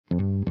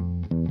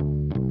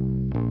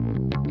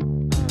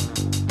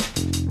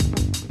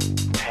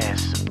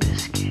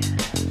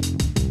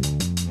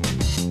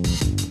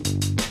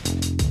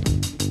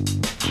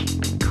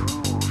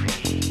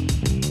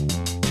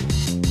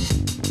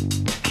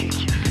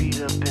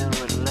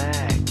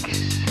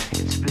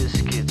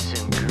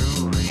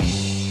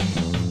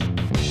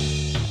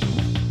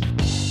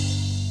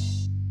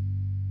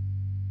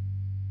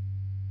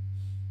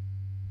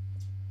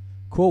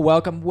Cool.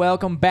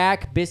 Welcome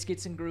back,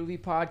 Biscuits and Groovy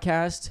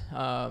podcast.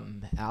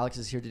 Alex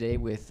is here today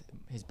with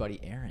his buddy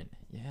Aaron.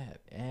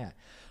 Yeah.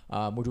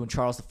 We're doing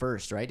Charles the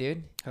First, right,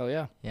 dude? Hell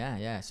yeah.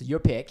 Yeah. So your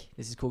pick.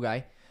 This is a cool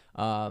guy.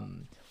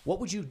 What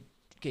would you?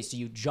 Okay, so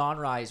you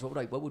genreize.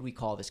 What would we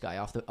call this guy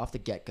off the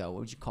get go? What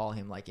would you call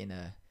him, like in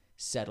a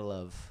settle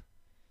of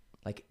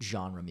like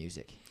genre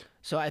music?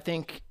 So I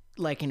think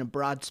like in a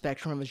broad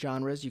spectrum of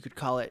genres, you could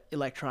call it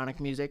electronic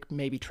music,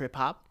 maybe trip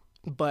hop.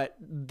 But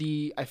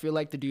I feel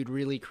like the dude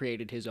really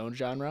created his own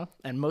genre,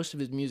 and most of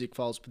his music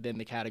falls within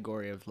the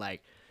category of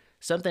like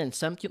something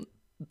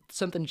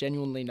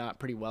genuinely not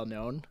pretty well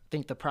known. I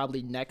think the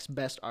probably next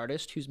best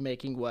artist who's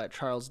making what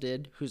Charles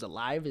did, who's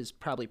alive, is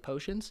probably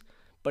Potions.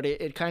 But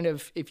it kind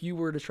of, if you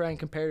were to try and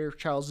compare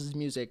Charles's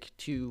music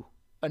to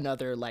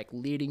another like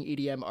leading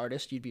EDM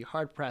artist, you'd be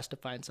hard pressed to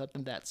find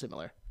something that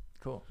similar.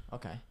 Cool.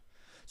 Okay.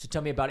 So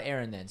tell me about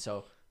Aaron then.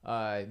 So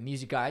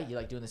music guy, you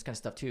like doing this kind of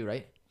stuff too,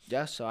 right?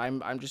 Yeah, so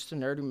I'm just a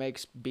nerd who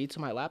makes beats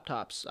on my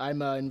laptops.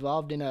 I'm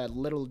involved in a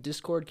little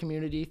Discord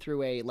community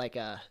through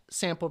a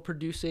sample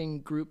producing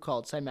group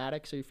called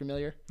Cymatics. Are you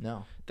familiar?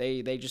 No.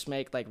 They just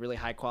make like really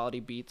high quality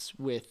beats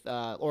with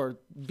or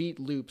beat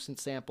loops and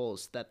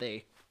samples that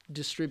they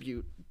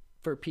distribute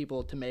for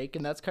people to make,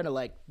 and that's kind of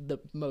like the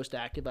most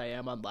active I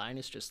am online.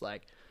 Is just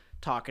like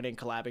talking and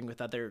collabing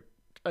with other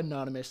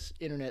anonymous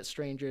internet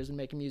strangers and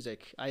making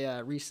music. I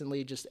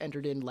recently just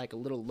entered in like a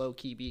little low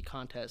key beat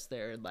contest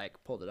there and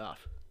like pulled it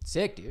off.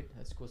 Sick, dude.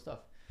 That's cool stuff.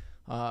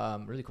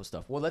 Really cool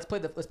stuff. Well, let's play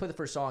the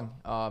first song,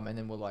 and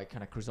then we'll like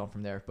kind of cruise on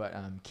from there. But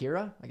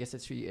Kira, I guess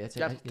that's who you.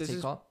 This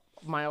is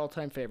my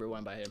all-time favorite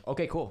one by him.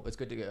 Okay, cool. It's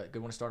good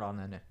one to start on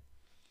then.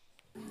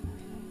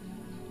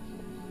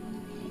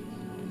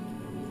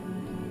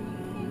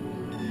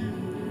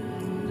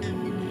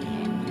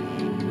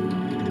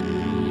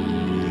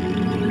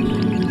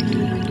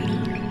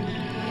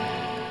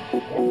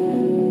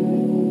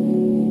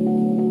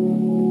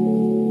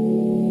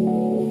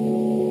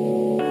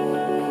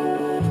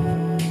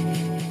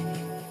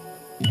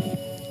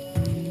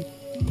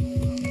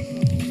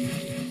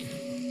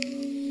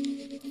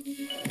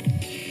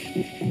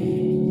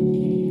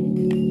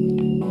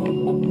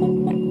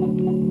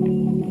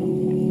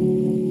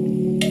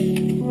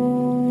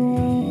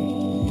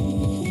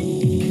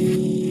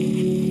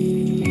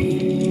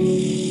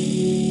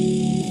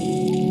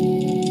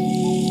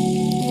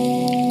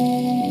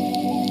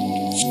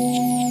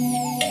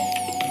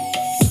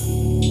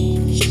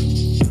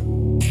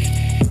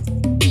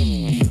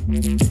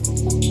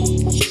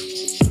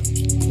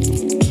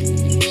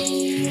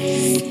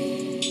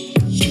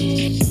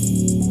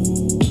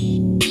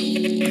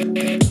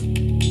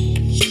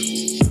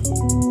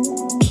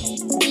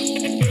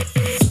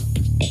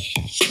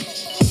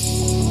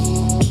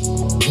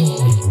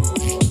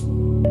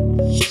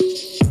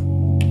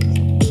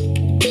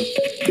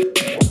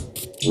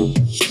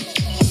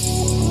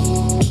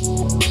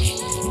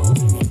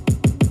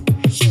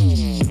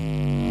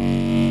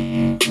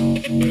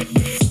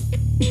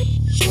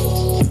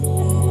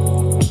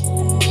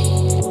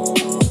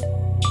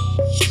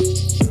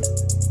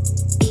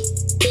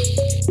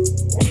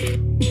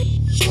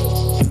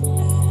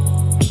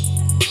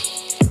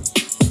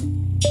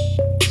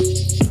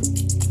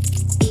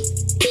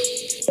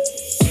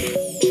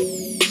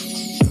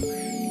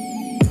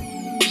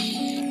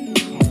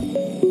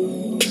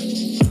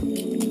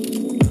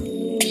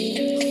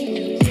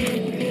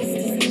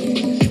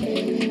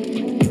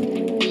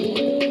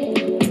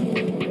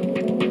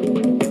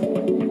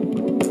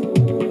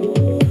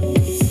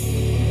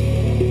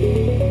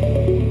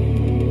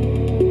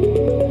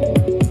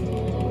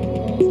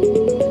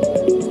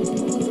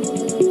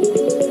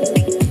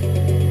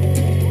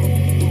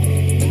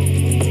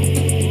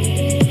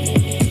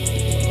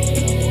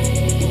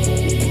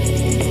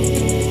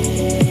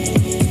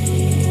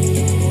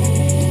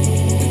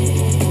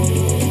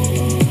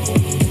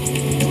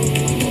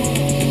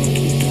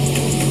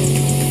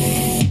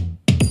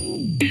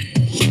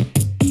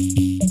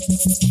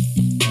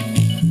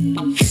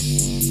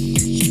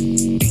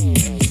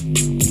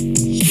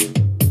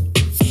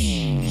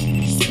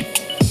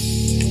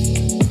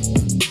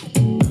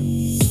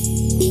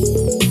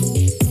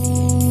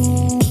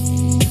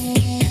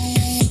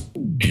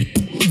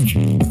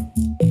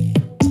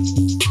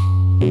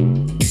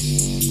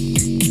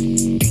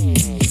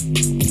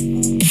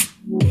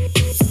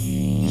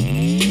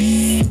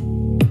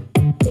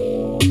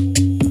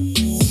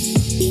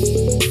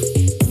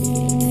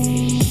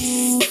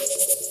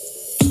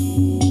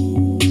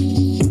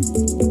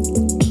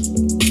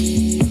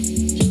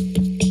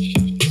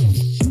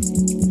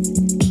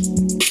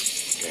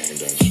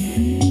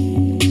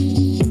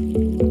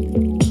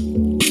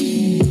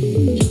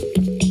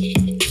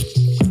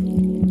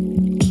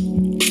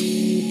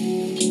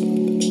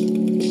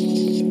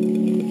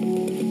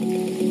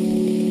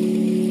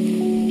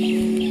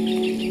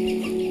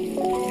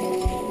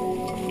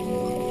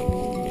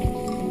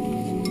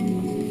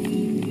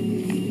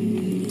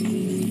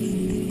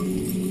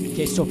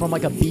 Okay, so from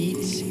like a beat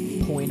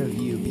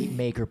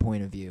maker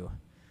point of view,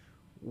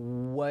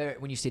 where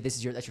when you say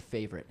that's your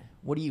favorite,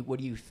 what do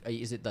you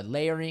is it the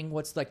layering?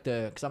 What's like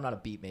because I'm not a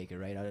beat maker,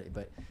 right?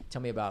 But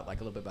tell me about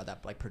like a little bit about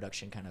that like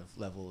production kind of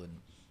level, and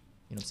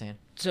you know what I'm saying?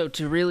 So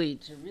to really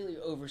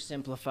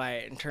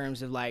oversimplify it in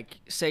terms of like,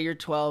 say you're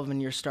 12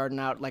 and you're starting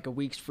out like a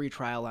week's free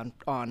trial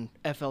on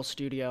FL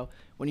Studio.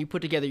 When you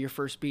put together your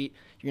first beat,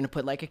 you're gonna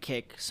put like a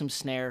kick, some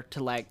snare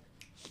to like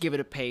give it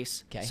a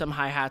pace, some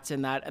hi-hats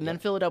in that, and then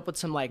fill it up with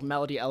some like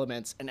melody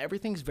elements, and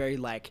everything's very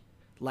like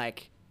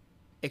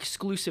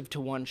exclusive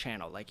to one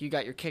channel. Like you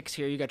got your kicks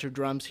here, you got your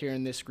drums here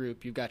in this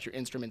group, you got your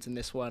instruments in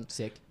this one.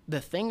 Sick. The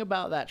thing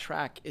about that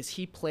track is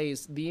he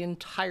plays the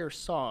entire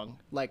song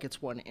like it's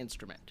one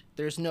instrument.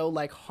 There's no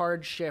like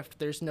hard shift.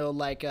 There's no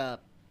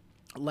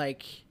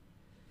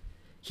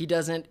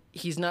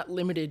he's not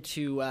limited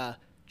to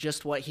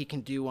just what he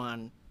can do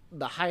on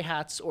the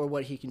hi-hats or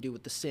what he can do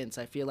with the synths.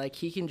 I feel like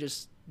he can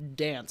just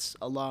dance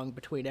along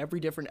between every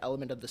different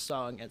element of the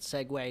song and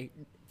segue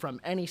from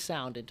any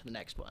sound into the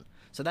next one.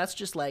 So that's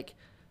just like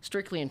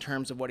strictly in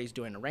terms of what he's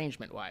doing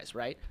arrangement-wise,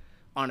 right?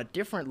 On a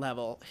different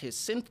level, his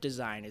synth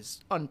design is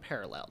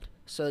unparalleled.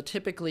 So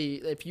typically,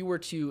 if you were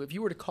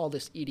to call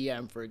this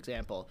EDM, for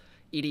example,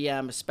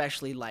 EDM,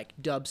 especially like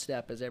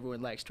dubstep, as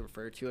everyone likes to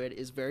refer to it,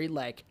 is very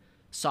like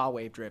saw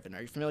wave driven.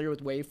 Are you familiar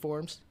with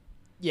waveforms?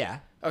 Yeah.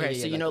 Okay,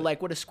 yeah, so you know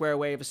like what a square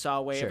wave, a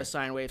saw wave, a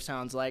sine wave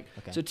sounds like.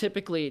 Okay. So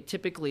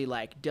typically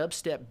like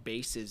dubstep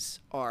basses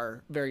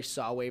are very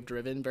saw wave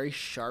driven, very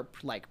sharp,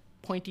 like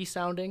pointy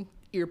sounding,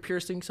 ear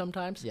piercing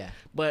sometimes. Yeah.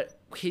 But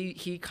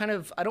he kind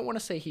of, I don't want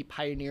to say he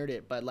pioneered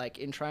it, but like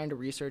in trying to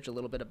research a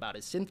little bit about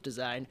his synth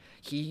design,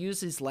 he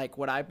uses like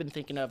what I've been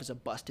thinking of as a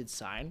busted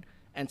sine.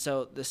 And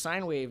so the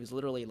sine wave is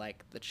literally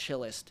like the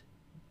chillest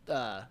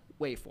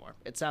waveform.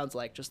 It sounds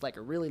like just like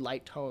a really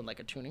light tone, like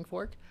a tuning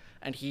fork.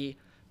 And he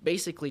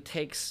basically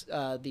takes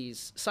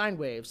these sine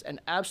waves and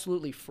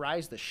absolutely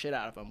fries the shit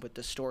out of them with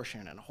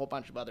distortion and a whole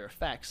bunch of other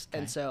effects. Okay.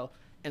 And so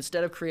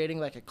instead of creating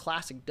like a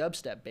classic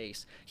dubstep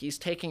bass, he's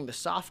taking the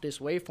softest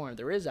waveform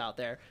there is out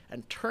there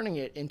and turning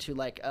it into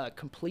like a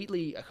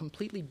completely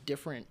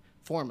different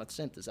form of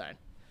synth design.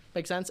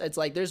 Make sense? It's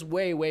like there's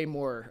way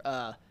more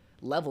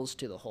levels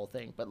to the whole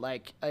thing. But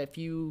like,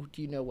 do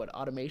you know what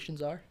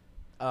automations are?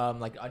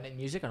 Like on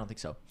music, I don't think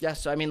so. Yeah.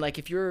 So I mean, like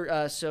if you're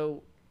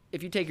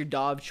if you take your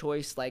DAW of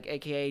choice, like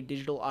AKA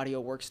digital audio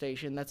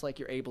workstation, that's like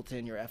your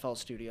Ableton, your FL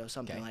Studio,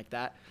 something like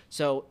that.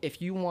 So if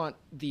you want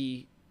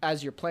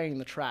as you're playing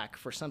the track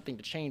for something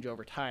to change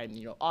over time,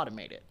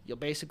 automate it. You'll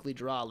basically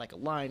draw like a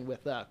line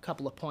with a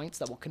couple of points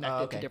that will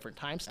connect it to different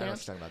timestamps. I know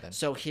what you're talking about then.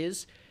 So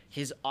his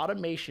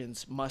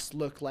automations must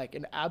look like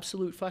an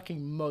absolute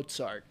fucking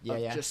Mozart of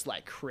just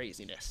like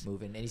craziness.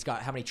 Moving, and he's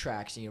got how many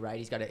tracks? And you're right.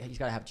 He's got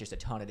to have just a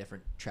ton of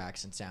different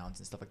tracks and sounds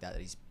and stuff like that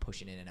he's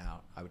pushing in and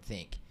out. I would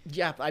think.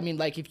 Yeah, I mean,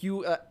 like if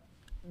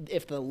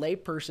the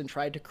layperson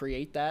tried to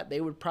create that, they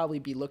would probably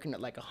be looking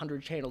at like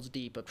 100 channels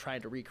deep of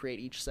trying to recreate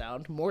each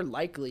sound. More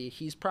likely,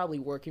 he's probably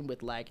working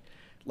with like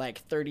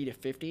 30 to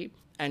 50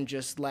 and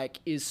just like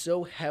is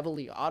so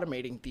heavily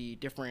automating the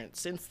different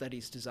synths that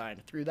he's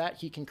designed. Through that,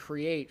 he can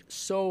create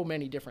so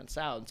many different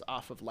sounds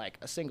off of like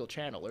a single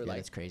channel. Or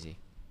that's crazy.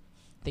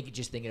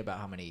 Thinking about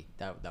how many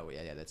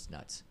that's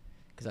nuts.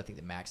 Because I think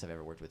the max I've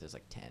ever worked with is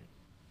like 10,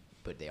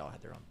 but they all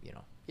had their own,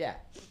 Yeah,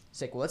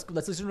 sick. Well, let's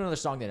listen to another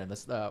song then.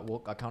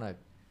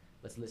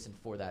 Let's listen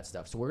for that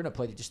stuff. So we're gonna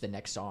play just the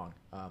next song.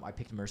 I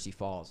picked Mercy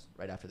Falls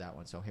right after that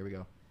one. So here we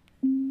go.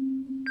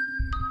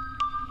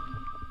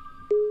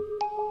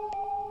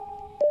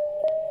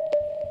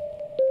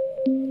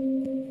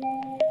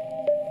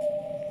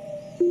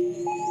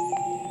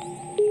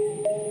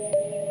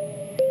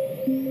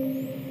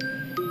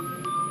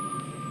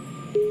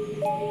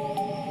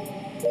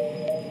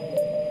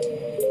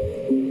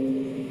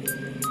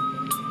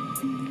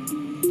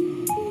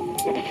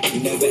 You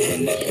never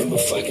had nothing but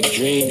fucking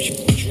dreams.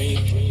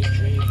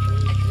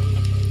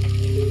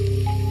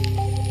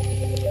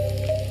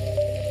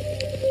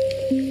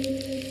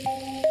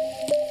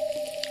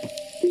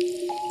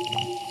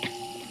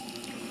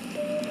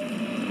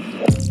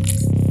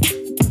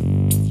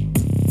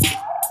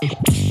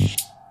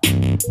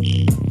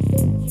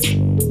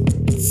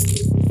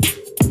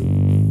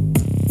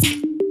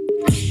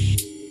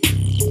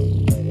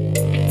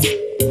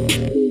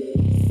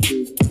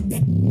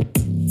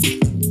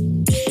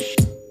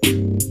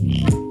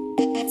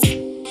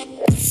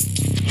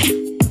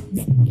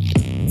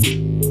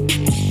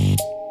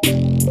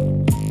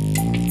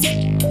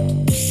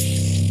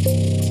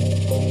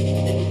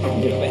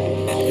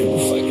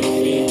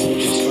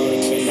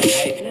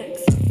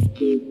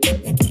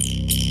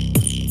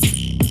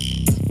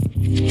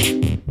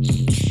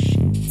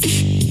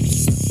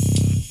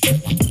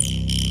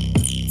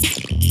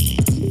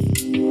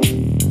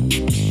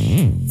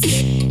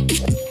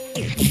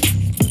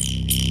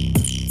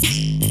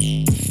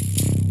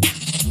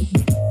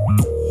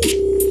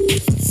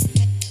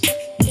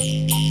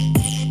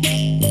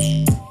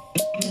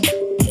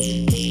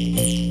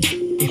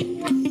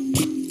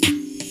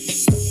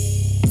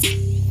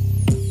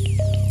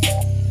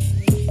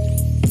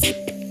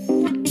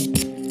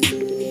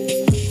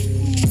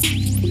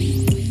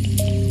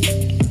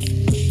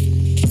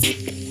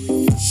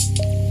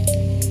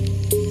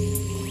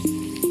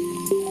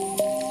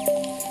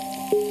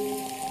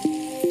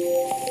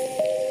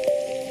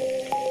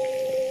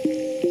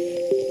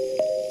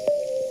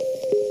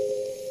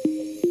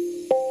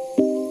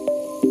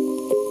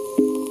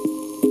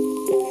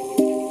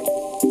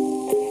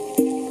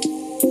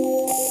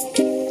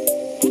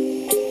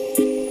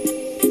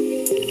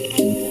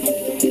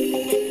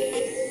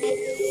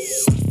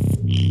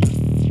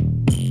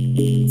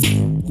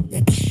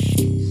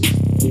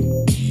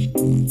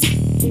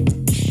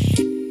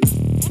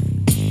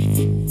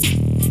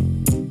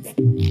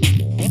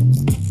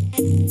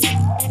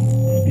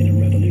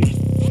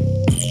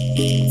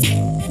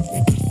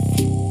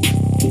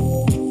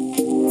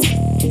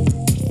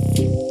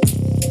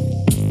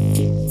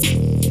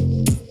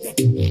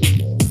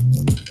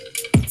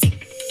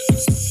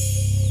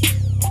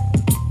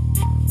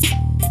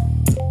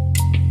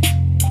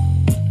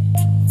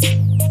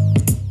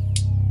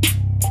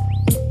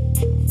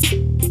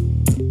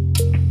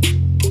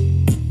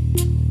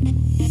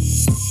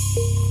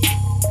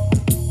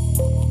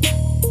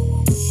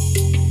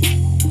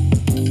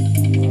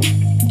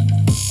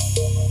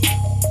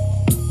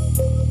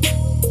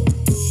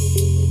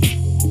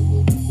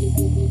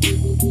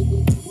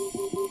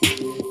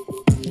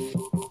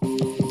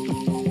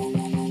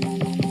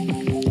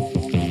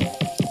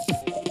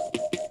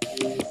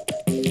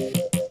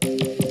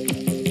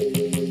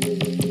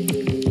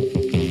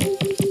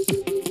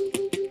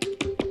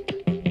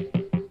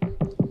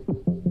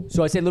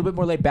 So I'd say a little bit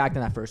more laid back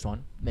than that first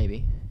one,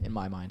 maybe in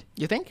my mind.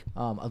 You think?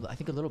 I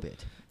think a little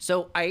bit.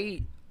 So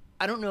I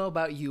don't know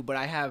about you, but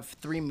I have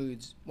 3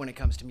 moods when it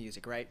comes to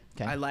music, right?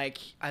 Okay. I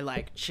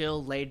like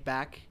chill, laid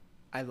back.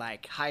 I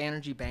like high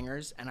energy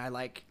bangers, and I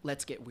like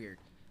let's get weird.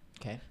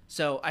 Okay.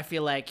 So I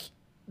feel like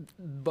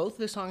both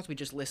the songs we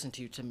just listened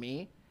to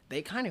me,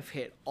 they kind of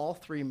hit all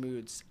 3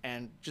 moods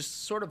and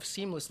just sort of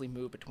seamlessly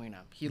move between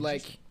them. He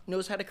like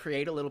knows how to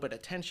create a little bit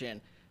of tension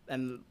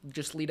and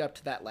just lead up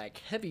to that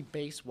like heavy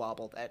bass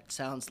wobble that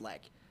sounds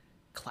like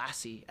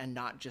classy and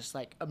not just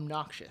like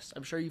obnoxious.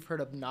 I'm sure you've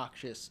heard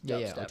obnoxious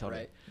dubstep, totally.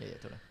 right? Yeah,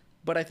 totally.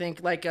 But I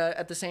think like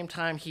at the same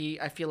time,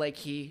 I feel like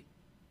he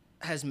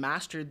has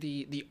mastered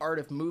the art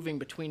of moving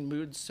between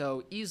moods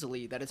so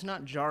easily that it's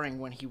not jarring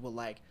when he will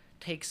like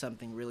take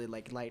something really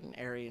like light and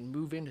airy and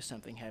move into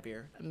something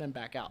heavier and then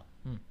back out.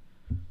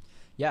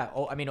 Yeah.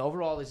 Oh, I mean,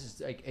 overall, this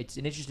is like it's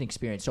an interesting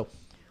experience. So,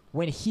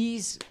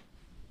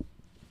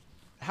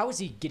 how is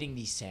he getting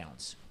these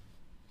sounds?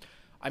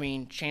 I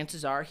mean,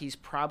 chances are he's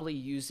probably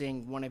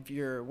using one of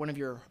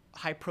your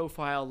high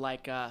profile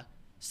like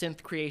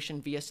synth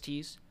creation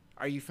VSTs.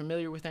 Are you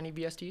familiar with any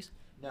VSTs?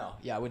 No.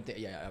 Yeah, I wouldn't.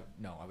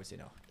 No, I would say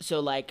no. So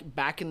like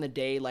back in the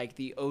day, like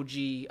the OG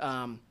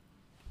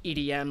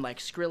EDM, like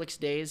Skrillex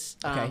days.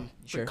 Okay,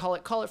 sure.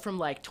 Call it from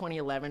like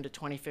 2011 to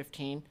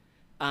 2015.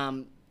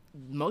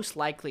 Most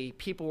likely,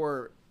 people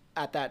were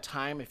at that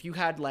time. If you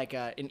had like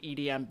an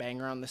EDM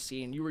banger on the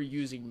scene, you were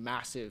using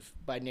Massive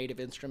by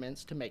Native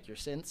Instruments to make your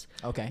synths.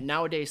 Okay.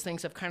 Nowadays,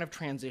 things have kind of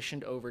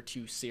transitioned over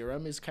to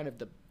Serum is kind of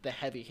the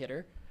heavy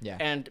hitter. Yeah.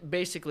 And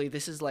basically,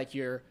 this is like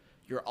your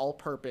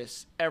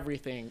all-purpose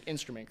everything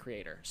instrument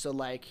creator. So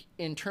like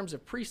in terms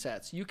of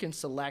presets, you can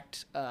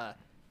select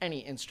any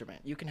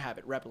instrument. You can have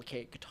it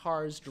replicate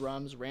guitars,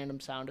 drums,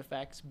 random sound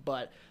effects,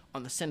 but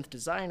on the synth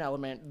design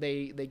element,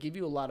 they give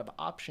you a lot of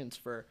options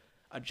for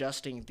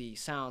adjusting the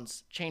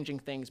sounds, changing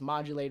things,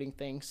 modulating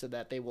things so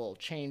that they will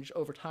change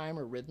over time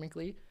or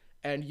rhythmically.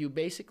 And you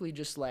basically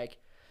just like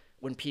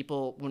when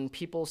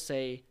people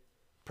say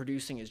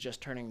producing is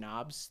just turning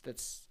knobs,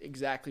 that's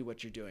exactly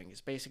what you're doing.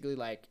 It's basically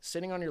like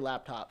sitting on your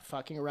laptop,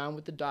 fucking around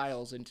with the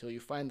dials until you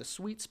find the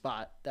sweet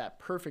spot that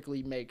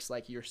perfectly makes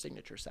like your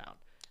signature sound.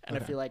 And I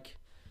feel like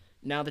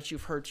now that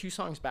you've heard 2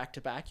 songs back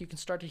to back, you can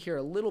start to hear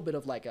a little bit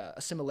of like a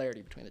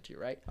similarity between the 2,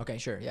 right? Okay,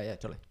 sure. Yeah,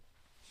 totally.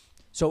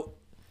 So,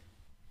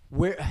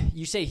 where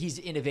you say he's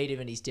innovative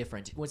and he's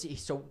different.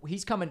 So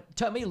he's coming.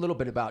 Tell me a little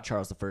bit about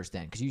Charles I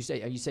then, because you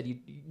said you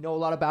know a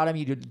lot about him.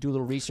 You do a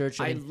little research.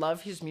 I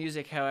love his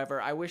music.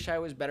 However, I wish I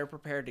was better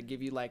prepared to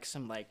give you like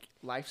some like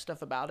life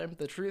stuff about him.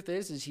 The truth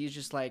is he's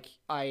just like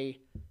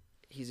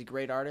he's a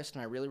great artist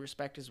and I really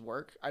respect his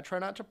work. I try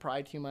not to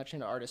pry too much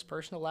into artists'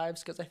 personal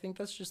lives because I think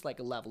that's just like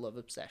a level of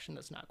obsession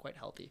that's not quite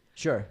healthy.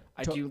 Sure.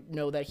 I do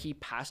know that he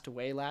passed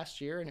away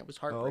last year and it was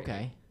heartbreaking. Oh,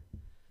 okay.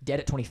 Dead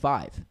at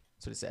 25.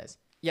 That's what it says.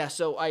 Yeah,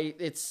 so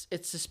it's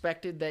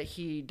suspected that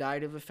he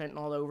died of a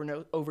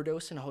fentanyl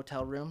overdose in a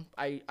hotel room.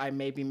 I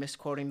may be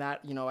misquoting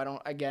that. You know, I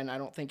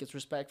don't think it's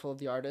respectful of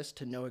the artist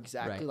to know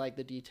exactly like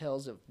the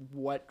details of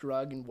what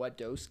drug and what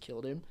dose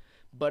killed him.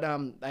 But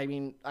I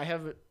mean, I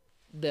have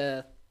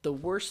the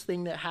worst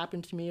thing that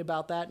happened to me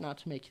about that, not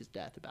to make his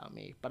death about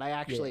me, but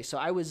so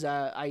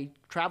I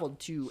traveled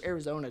to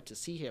Arizona to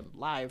see him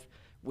live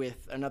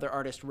with another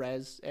artist,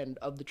 Rez, and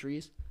Of the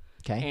Trees.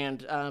 Okay.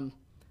 And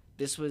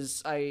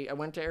I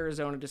went to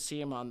Arizona to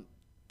see him on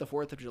the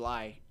 4th of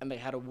July, and they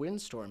had a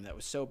windstorm that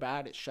was so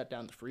bad it shut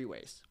down the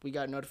freeways. We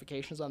got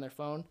notifications on their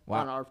phone,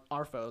 on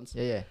our phones.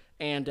 Yeah.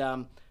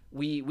 And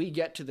we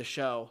get to the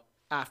show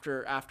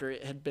after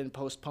it had been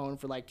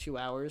postponed for like 2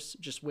 hours,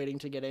 just waiting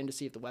to get in to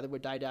see if the weather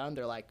would die down.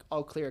 They're like,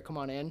 "Oh, clear, come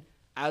on in."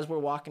 As we're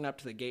walking up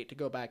to the gate to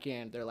go back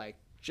in, they're like,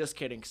 "Just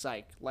kidding,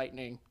 psych,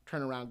 lightning,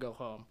 turn around, go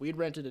home." We had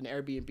rented an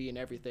Airbnb and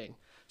everything.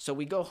 So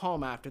we go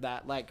home after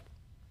that, like,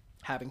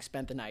 having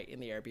spent the night in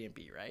the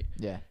Airbnb, right?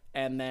 Yeah.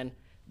 And then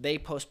they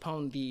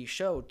postponed the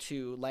show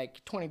to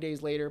like 20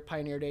 days later,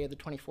 Pioneer Day of the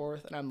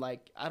 24th. And I'm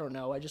like, I don't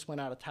know. I just went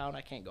out of town.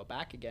 I can't go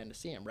back again to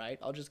see him, right?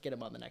 I'll just get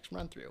him on the next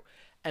run through.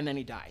 And then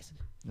he dies.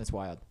 That's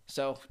wild.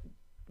 So,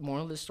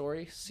 moral of the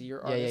story, see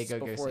your artists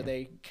before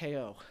they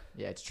KO.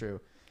 Yeah, it's true.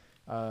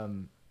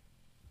 I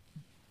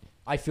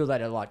feel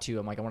that a lot too.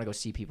 I'm like, I want to go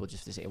see people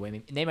just to say, wait,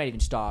 and they might even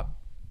stop,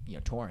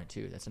 touring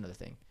too. That's another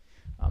thing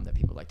that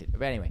people like to do.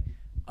 But anyway,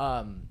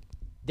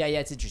 yeah,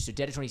 it's interesting. So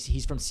Dead at 20,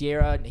 he's from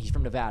Sierra. He's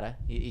from Nevada.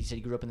 He said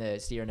he grew up in the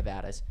Sierra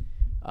Nevadas.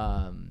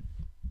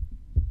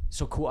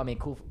 So cool. I mean,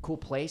 cool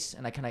place,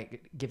 and that kind of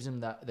gives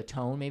him the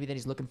tone maybe that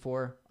he's looking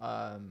for.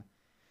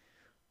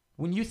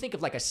 When you think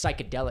of like a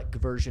psychedelic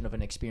version of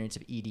an experience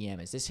of EDM,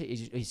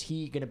 is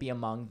he going to be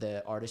among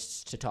the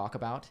artists to talk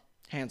about?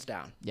 Hands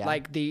down. Yeah.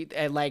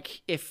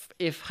 Like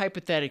if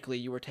hypothetically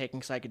you were taking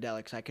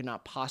psychedelics, I could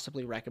not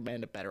possibly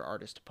recommend a better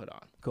artist to put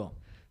on. Cool.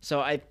 So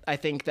I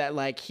think that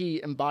like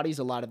he embodies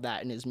a lot of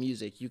that in his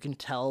music. You can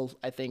tell,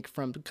 I think,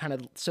 from kind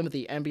of some of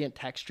the ambient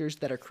textures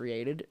that are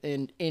created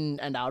in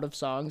and out of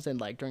songs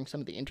and like during some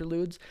of the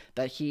interludes,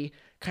 that he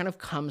kind of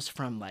comes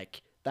from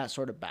like that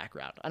sort of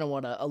background. I don't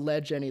want to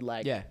allege any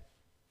like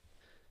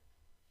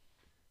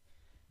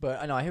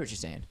But I know I hear what you're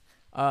saying.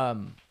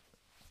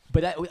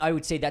 But that, I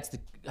would say that's the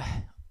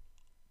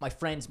my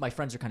friends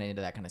are kind of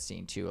into that kind of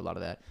scene too, a lot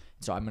of that.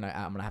 So I'm gonna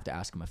have to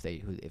ask them if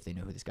they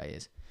know who this guy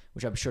is,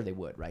 which I'm sure they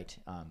would, right?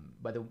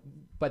 By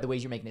the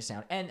ways you're making it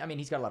sound, and I mean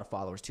he's got a lot of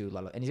followers too,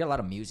 and he's got a lot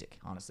of music,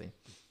 honestly.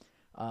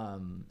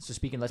 So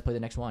speaking, let's play the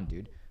next one,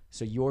 dude.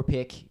 So your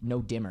pick,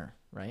 No Dimmer,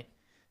 right?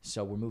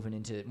 So we're moving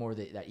into more of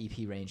that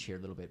EP range here a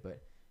little bit,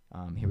 but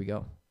here we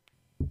go.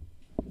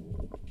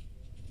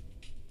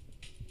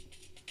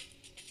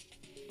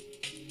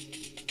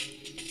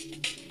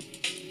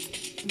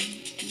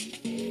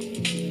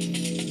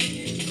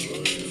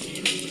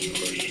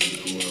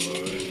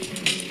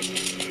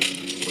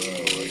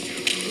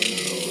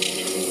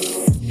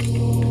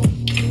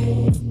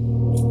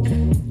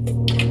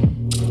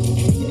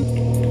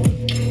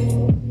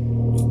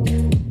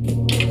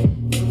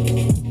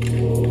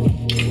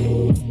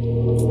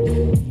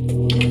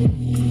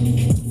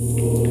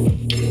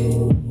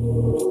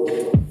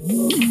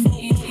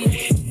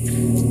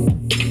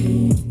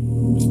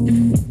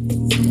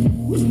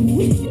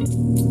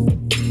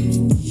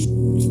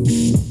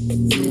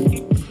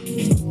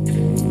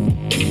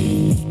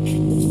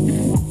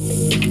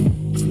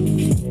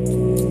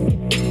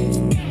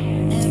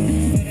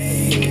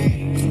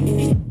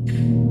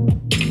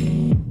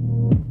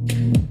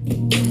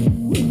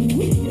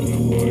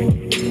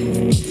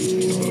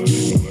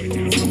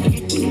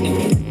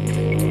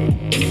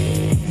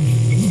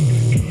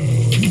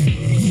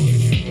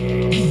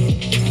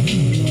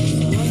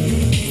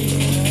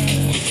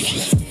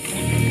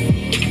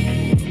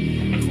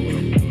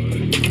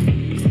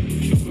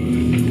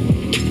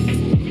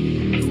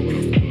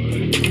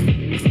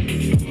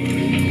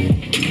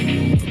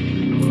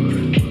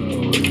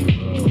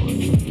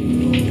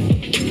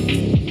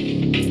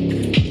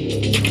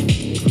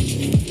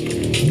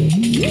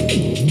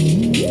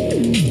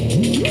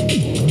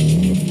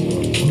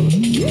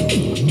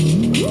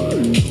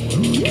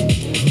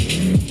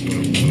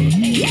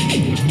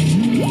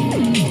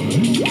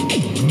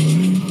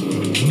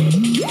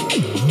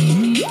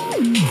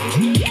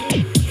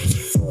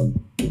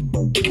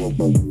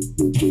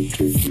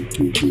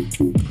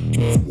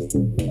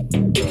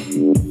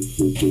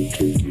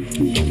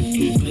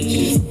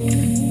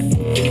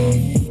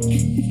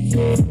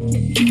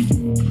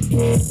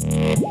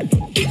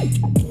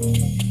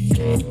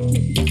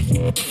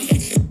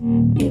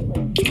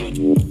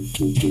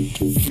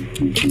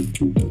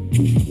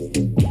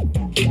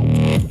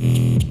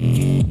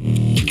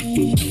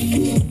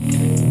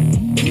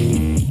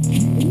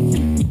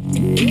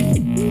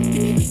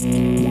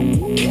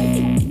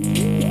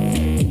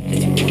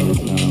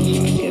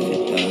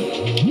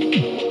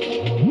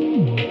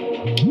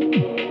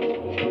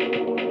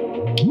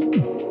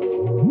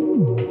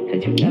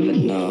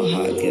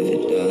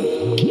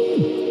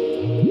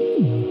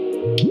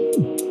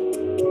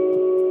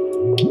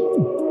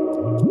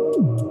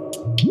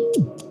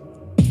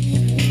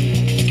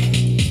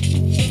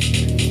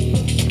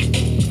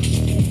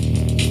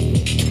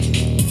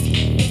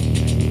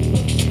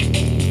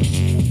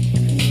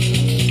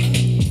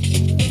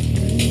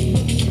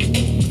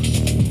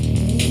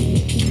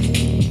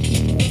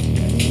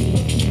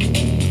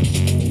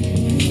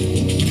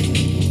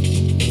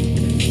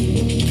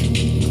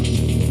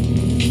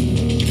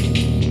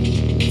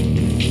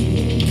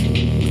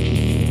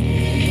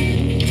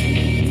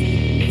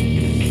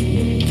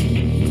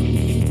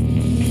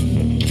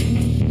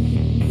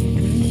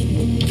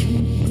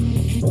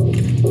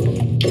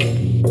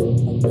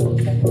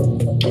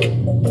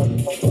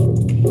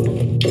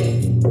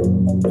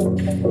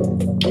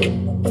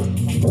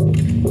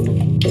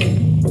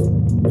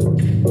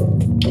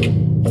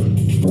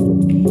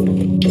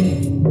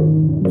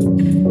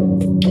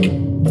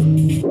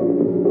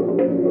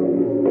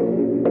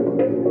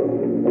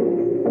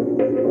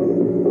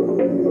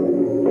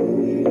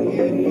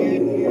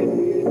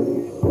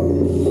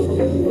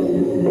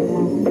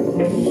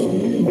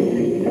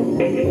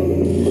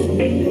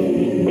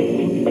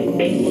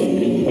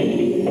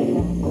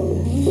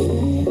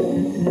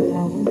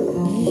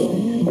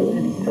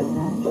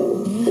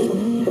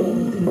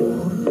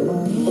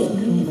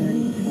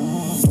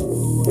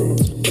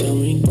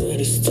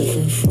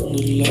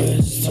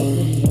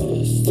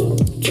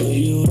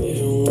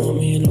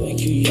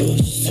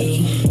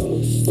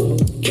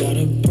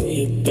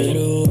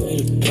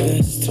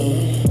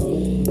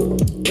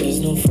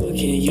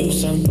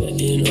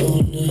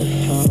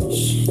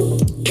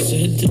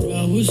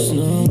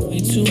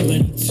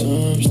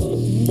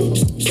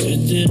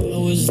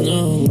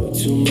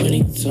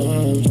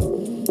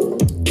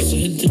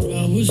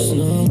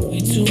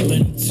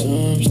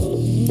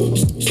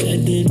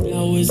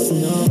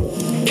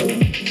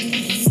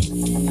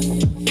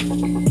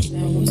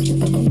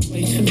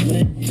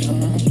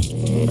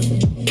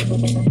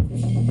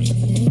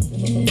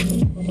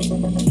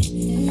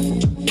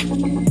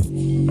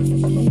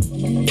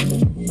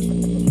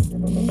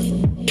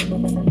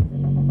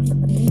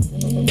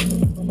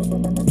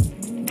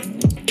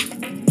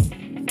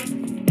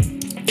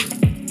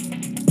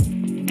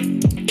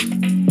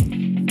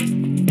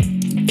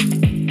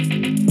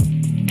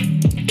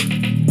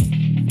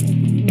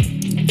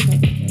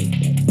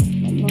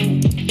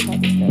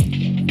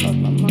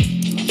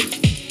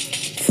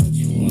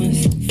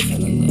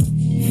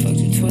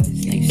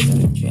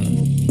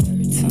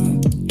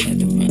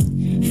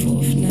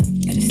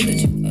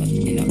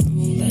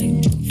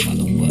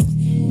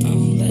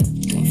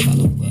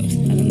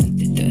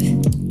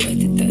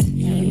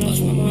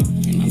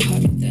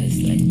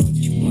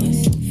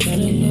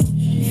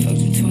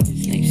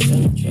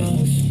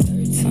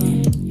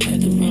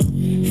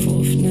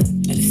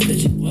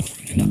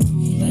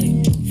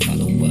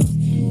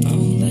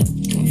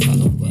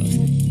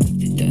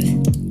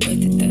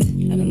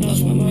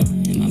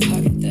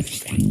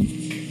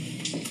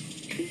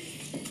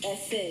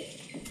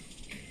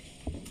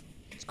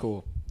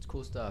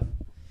 stuff.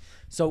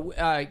 So,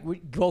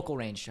 vocal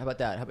range. How about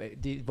that? How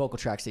about the vocal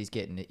tracks that he's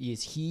getting?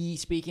 Is he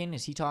speaking?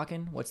 Is he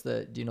talking? What's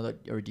the? Do you know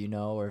that, or do you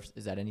know, or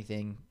is that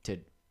anything to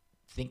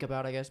think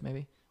about? I guess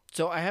maybe.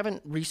 So I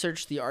haven't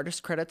researched the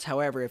artist credits.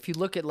 However, if you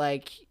look at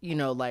like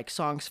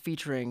songs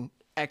featuring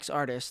X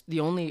artist, the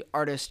only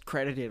artist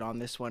credited on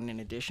this one in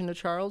addition to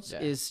Charles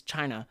is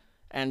China,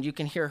 and you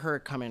can hear her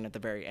come in at the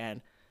very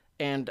end.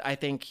 And I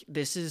think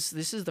this is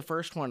the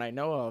first one I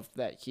know of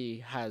that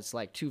he has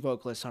like two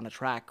vocalists on a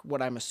track.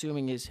 What I'm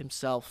assuming is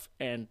himself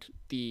and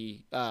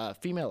the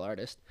female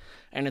artist.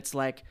 And it's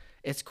like,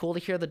 it's cool to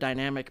hear the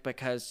dynamic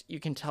because you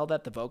can tell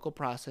that the vocal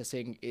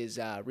processing is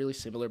really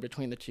similar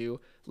between the two.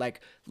 Like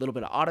a little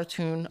bit of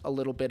auto-tune, a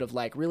little bit of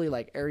like really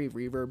like airy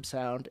reverb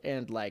sound,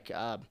 and like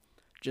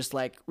just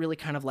like really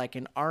kind of like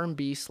an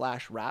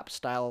R&B/rap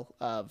style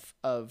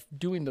of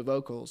doing the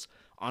vocals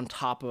on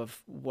top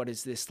of what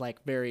is this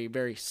like very,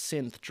 very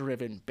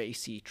synth-driven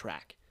bassy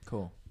track.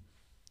 Cool.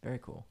 Very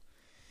cool.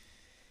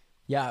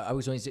 Yeah, I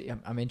was always,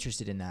 I'm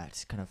interested in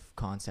that kind of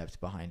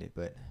concept behind it,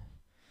 but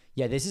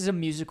yeah, this is a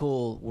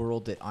musical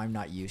world that I'm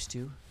not used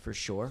to for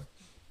sure,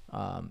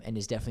 and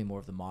is definitely more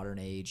of the modern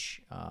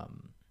age,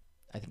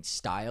 I think,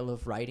 style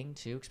of writing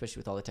too, especially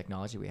with all the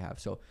technology we have.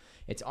 So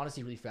it's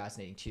honestly really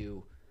fascinating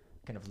to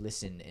kind of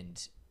listen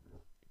and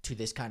to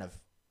this kind of,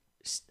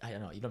 I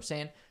don't know, you know what I'm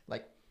saying?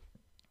 Like,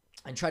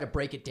 and try to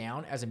break it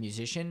down as a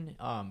musician,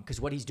 because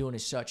what he's doing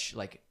is such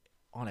like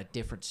on a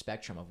different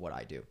spectrum of what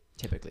I do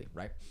typically,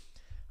 right?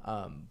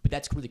 But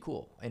that's really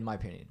cool in my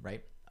opinion,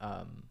 right?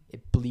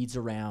 It bleeds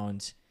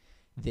around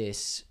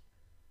this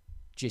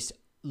just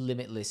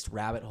limitless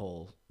rabbit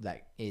hole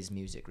that is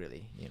music,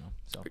 really, you know.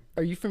 So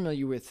Are you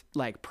familiar with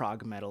like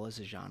prog metal as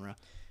a genre?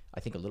 I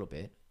think a little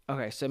bit.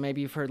 Okay, so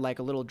maybe you've heard like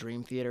a little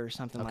Dream Theater or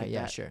something like that.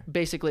 Yeah, sure.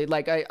 Basically,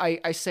 like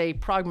I say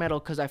prog metal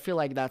because I feel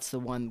like that's the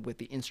one with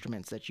the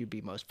instruments that you'd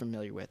be most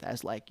familiar with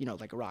as like,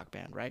 like a rock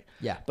band, right?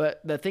 Yeah.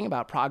 But the thing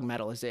about prog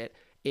metal is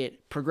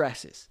it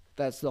progresses.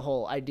 That's the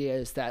whole idea,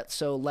 is that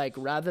so like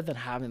rather than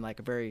having like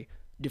a very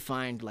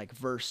defined like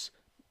verse,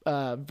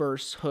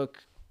 hook,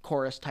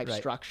 chorus type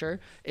structure,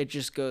 it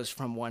just goes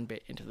from one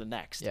bit into the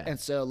next. Yeah. And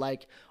so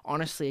like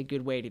honestly a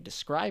good way to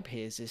describe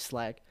his is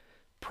like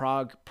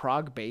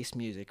prog bass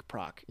music,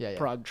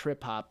 prog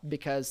trip hop,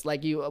 because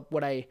like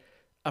what I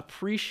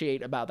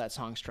appreciate about that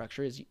song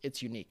structure is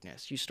its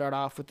uniqueness. You start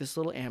off with this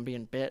little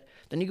ambient bit,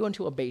 then you go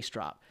into a bass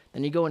drop,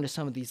 then you go into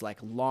some of these like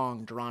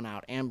long drawn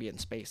out ambient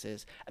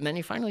spaces, and then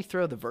you finally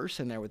throw the verse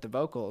in there with the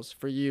vocals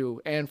for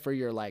you and for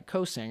your like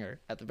co-singer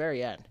at the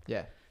very end.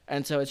 Yeah.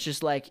 And so it's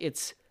just like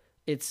it's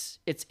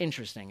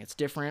interesting, it's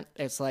different.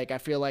 It's like I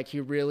feel like he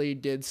really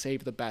did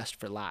save the best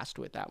for last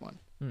with that one.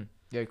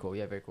 Very cool.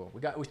 Yeah, very cool.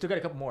 We still got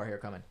a couple more here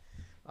coming,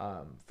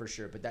 for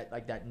sure. But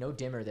that No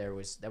Dimmer there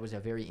was a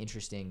very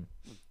interesting,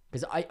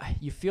 because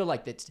you feel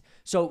like that's,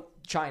 so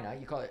China,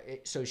 you call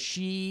it. So is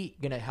she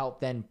gonna help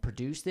then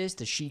produce this?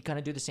 Does she kind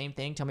of do the same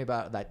thing? Tell me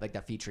about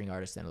that featuring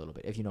artist then a little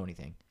bit, if you know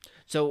anything.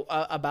 So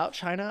about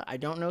China, I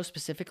don't know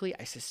specifically.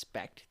 I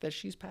suspect that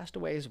she's passed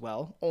away as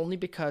well, only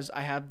because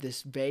I have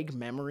this vague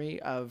memory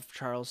of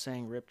Charles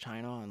saying "Rip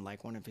China" on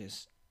like one of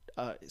his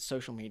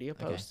social media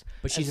posts. Okay.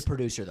 But she's a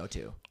producer though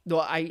too.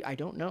 Well, I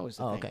don't know is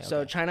the thing. Okay, So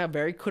okay. China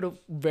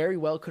very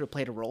well could have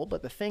played a role,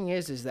 but the thing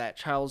is that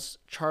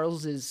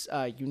Charles's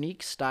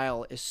unique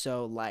style is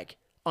so like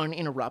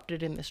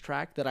uninterrupted in this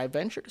track that I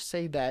venture to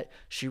say that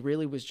she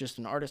really was just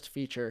an artist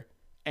feature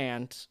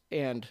and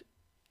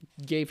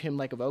gave him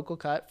like a vocal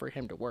cut for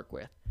him to work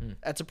with.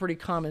 That's a pretty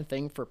common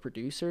thing for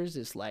producers,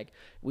 is like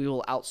we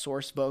will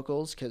outsource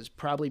vocals because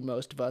probably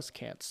most of us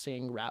can't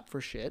sing rap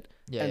for shit.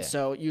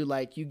 So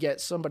you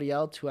get somebody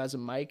else who has a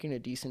mic and a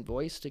decent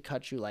voice to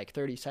cut you like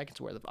 30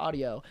 seconds worth of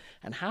audio,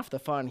 and half the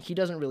fun, he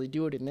doesn't really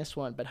do it in this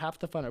one, but half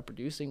the fun of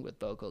producing with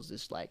vocals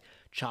is like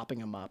chopping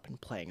them up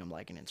and playing them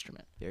like an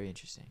instrument. Very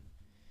interesting.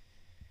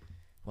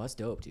 Well, that's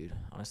dope, dude.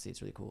 Honestly,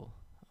 it's really cool.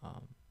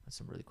 That's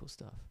some really cool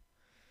stuff.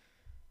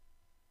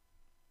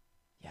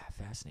 Yeah,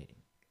 fascinating.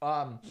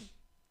 Well,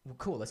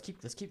 cool. Let's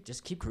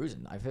keep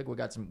cruising. I feel like we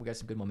got some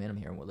good momentum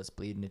here, and let's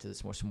bleed into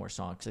some more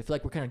songs. 'Cause I feel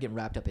like we're kind of getting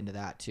wrapped up into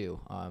that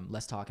too.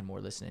 Less talking, more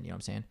listening. You know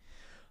what I'm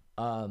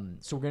saying?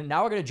 So we're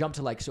gonna jump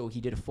to like, so he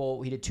did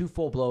two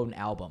full blown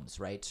albums,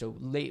 right? So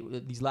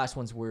these last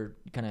ones were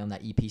kind of on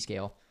that EP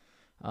scale,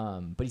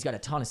 but he's got a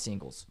ton of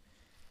singles,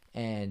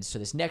 and so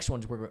this next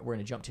one's we're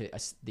gonna jump to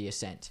the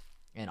Ascent,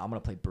 and I'm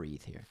gonna play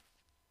Breathe here.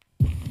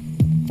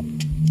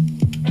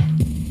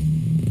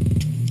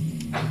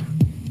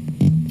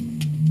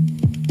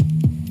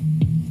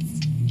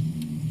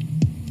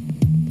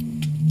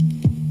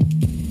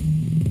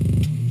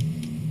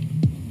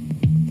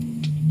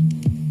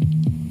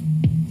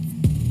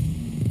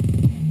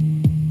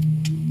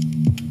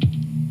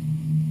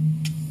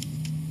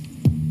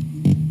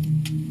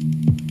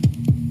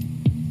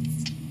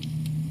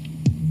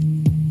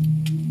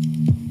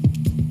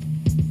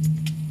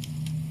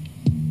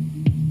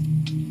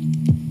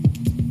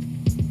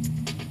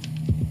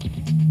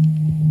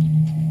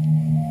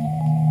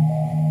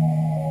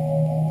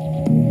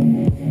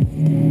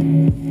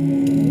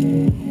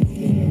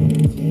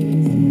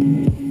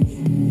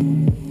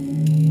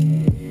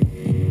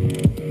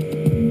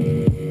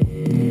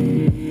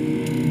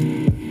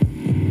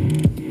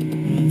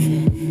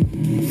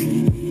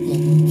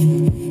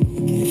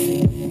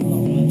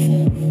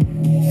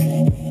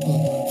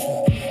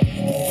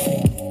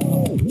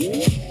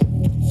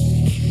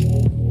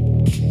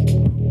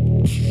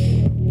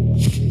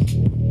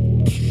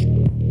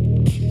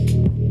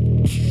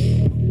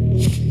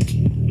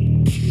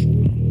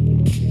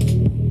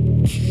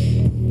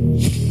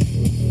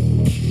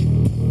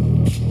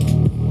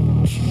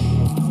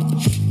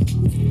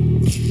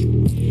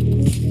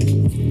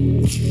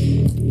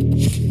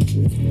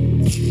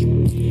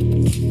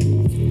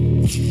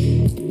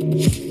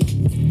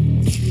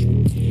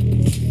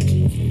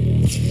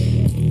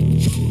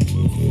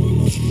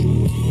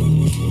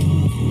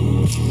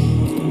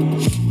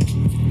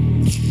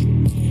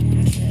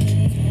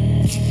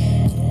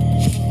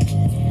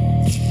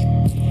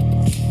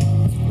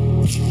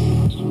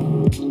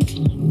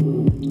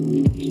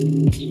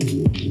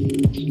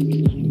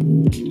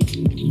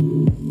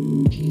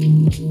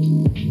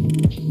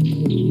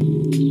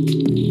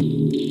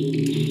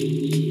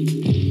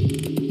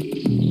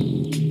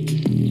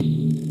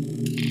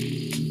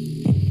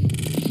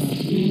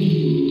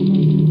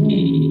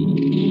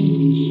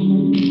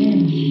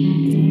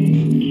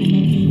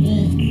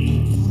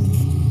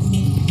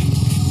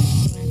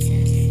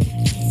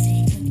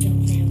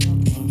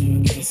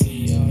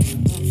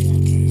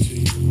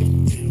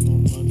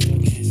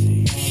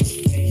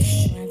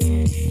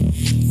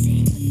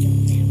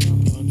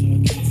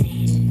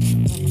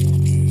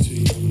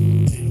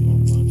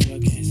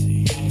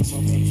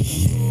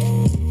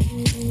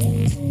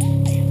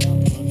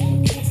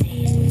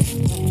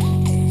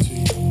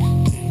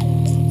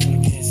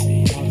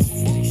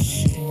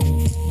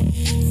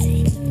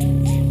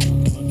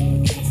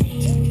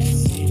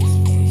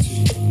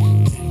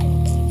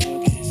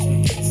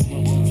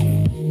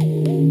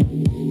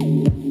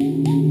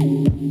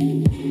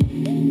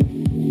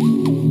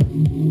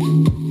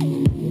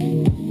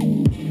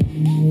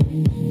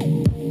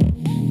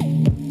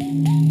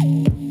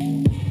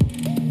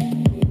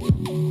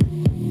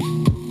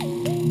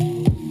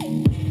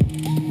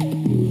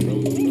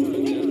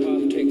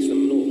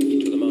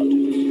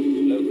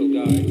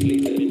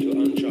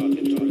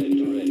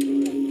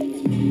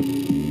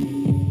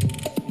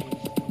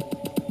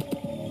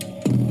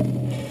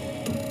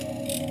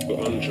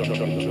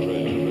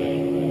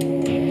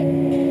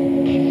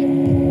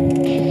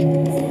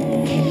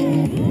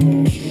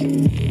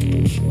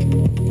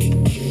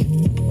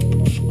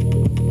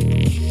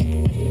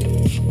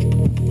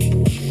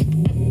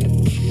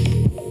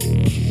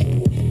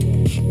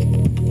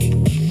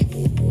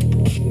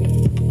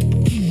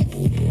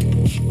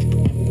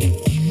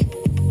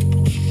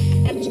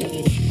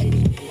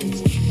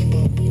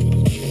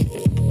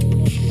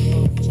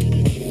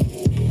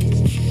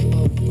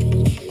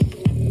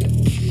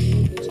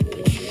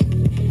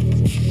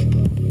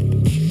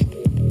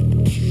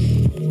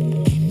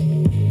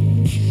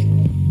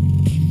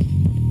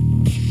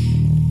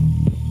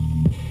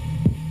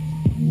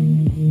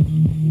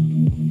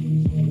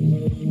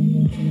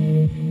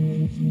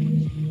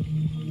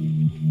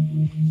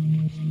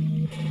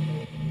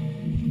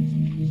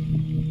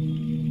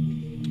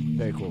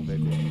 Very cool. Very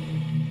cool.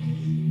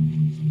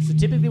 So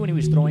typically, when he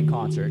was throwing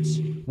concerts,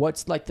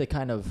 what's like the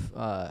kind of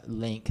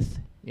length?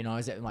 You know,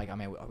 is it like, I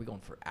mean, are we going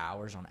for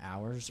hours on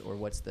hours, or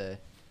what's the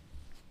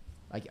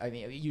like? I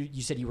mean,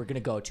 you said you were gonna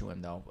go to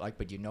him though, like,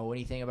 but do you know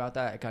anything about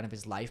that? Kind of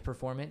his live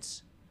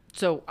performance?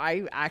 So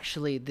I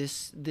actually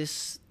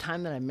this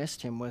time that I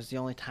missed him was the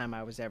only time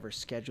I was ever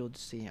scheduled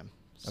to see him.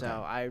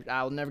 So Okay.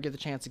 I'll never get the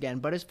chance again.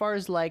 But as far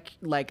as like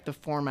the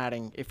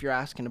formatting, if you're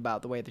asking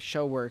about the way the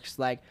show works,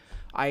 like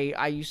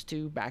I used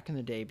to back in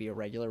the day be a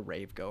regular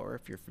rave goer,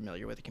 if you're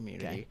familiar with the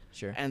community. Okay,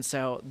 sure. And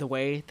so the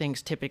way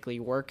things typically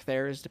work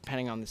there is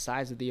depending on the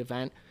size of the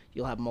event,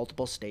 you'll have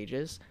multiple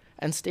stages,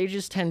 and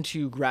stages tend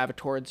to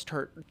gravitate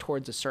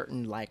towards a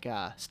certain like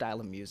style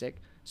of music.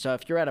 So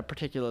if you're at a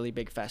particularly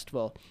big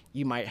festival,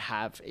 you might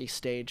have a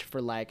stage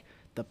for like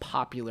the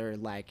popular,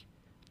 like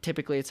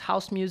typically it's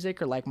house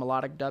music or like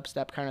melodic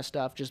dubstep kind of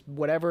stuff. Just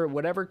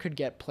whatever could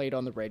get played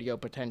on the radio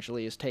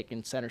potentially is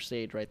taking center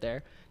stage right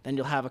there. Then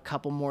you'll have a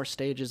couple more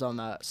stages on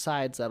the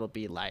sides that'll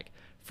be like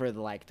for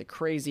the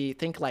crazy,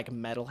 think like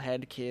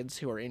metalhead kids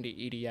who are into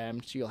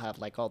EDM. So you'll have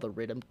like all the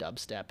rhythm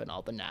dubstep and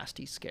all the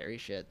nasty scary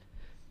shit.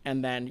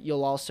 And then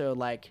you'll also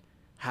like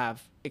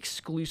have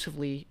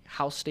exclusively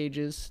house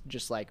stages,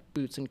 just like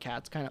Boots and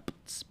Cats kind of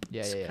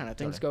kind of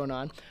things totally. going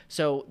on.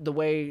 So the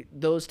way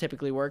those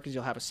typically work is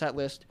you'll have a set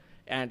list,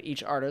 and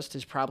each artist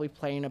is probably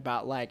playing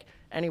about like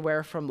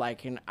anywhere from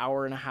like an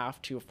hour and a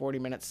half to a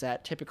 40-minute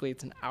set. Typically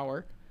it's an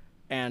hour.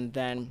 And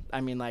then, I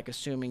mean, like,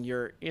 assuming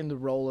you're in the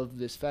role of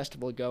this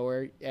festival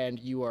goer and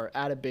you are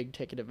at a big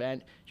ticket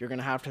event, you're going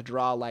to have to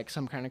draw like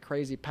some kind of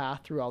crazy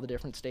path through all the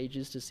different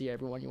stages to see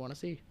everyone you want to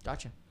see.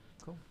 Gotcha.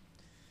 Cool.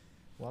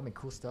 Well, I mean,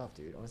 cool stuff,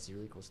 dude. Honestly,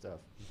 really cool stuff.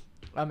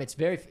 It's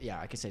very,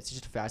 like I said, it's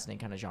just a fascinating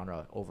kind of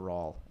genre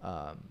overall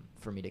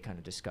for me to kind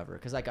of discover.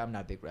 Because, like, I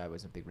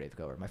wasn't a big rave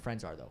goer. My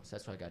friends are, though. So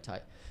that's why I got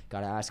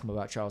to ask them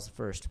about Charles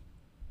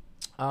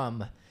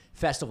I.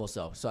 Festivals,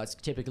 though. So it's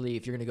typically,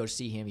 if you're going to go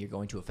see him, you're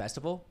going to a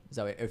festival. Is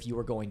that if you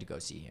were going to go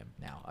see him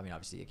now? I mean,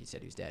 obviously, like you said,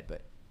 he was dead,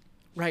 but.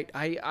 Right.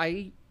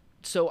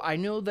 So I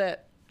know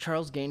that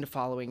Charles gained a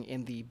following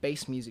in the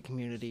bass music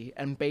community,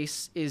 and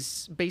bass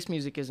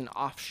music is an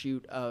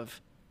offshoot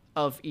of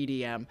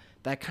EDM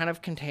that kind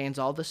of contains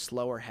all the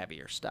slower,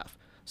 heavier stuff.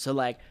 So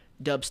like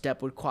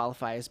dubstep would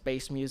qualify as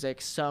bass music,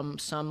 some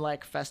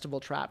like festival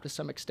trap to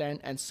some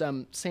extent, and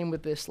same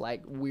with this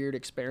like weird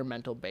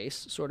experimental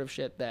bass sort of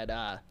shit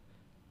that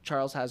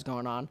Charles has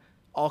going on.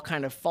 all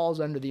kind of falls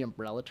under the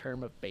umbrella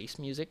term of bass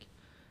music.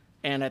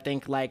 And I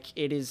think like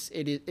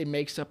it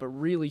makes up a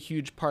really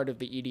huge part of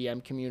the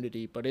EDM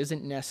community, but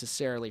isn't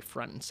necessarily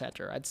front and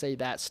center. I'd say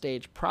that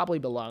stage probably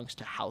belongs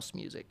to house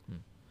music.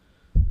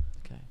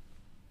 Okay,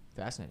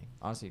 fascinating.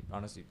 Honestly,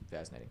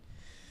 fascinating.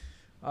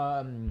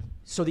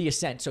 So the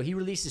Ascent. So he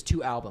releases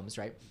 2 albums,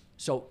 right?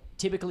 So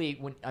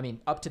typically,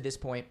 up to this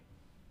point,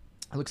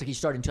 it looks like he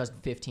started in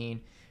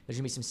 2015. There's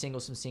gonna be some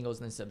singles,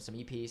 and then some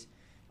EPs.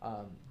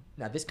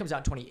 Now this comes out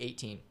in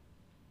 2018.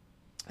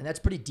 And that's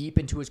pretty deep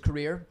into his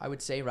career, I would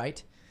say,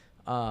 right?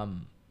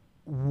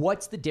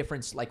 What's the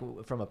difference, like,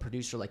 from a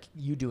producer like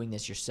you doing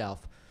this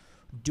yourself,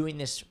 doing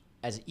this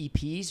as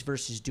EPs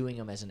versus doing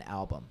them as an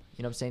album?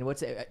 You know what I'm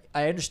saying?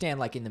 I understand,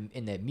 like,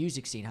 in the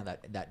music scene how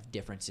that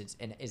difference is,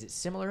 and is it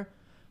similar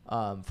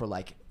for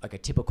like a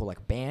typical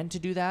like band to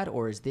do that,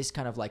 or is this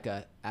kind of like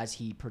as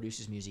he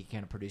produces music, he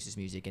kind of produces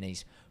music, and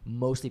he's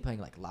mostly playing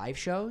like live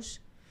shows,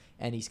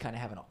 and he's kind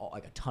of having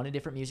like a ton of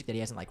different music that he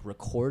hasn't like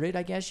recorded,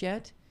 I guess,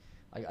 yet?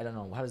 I don't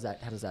know. How does that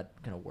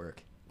kind of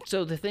work?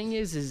 So the thing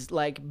is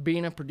like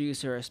being a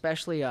producer,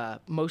 especially a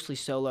mostly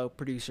solo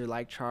producer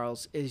like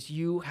Charles, is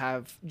you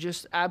have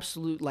just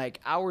absolute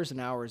like hours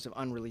and hours of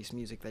unreleased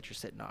music that you're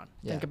sitting on.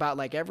 Yeah. Think about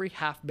like every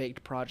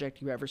half-baked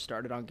project you ever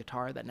started on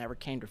guitar that never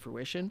came to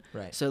fruition.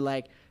 Right. So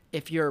like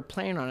if you're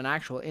playing on an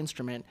actual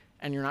instrument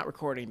and you're not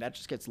recording, that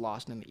just gets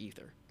lost in the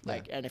ether.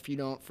 Like, and if you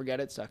don't forget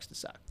it, sucks to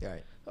suck.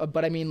 Right.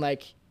 But I mean,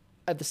 like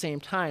at the same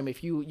time,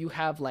 if you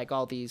have like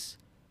all these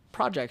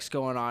projects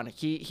going on,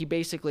 he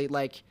basically,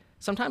 like,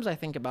 sometimes I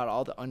think about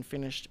all the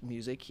unfinished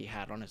music he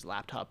had on his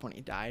laptop when he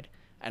died,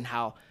 and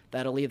how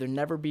that'll either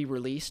never be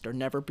released or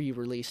never be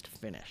released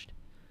finished.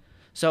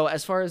 So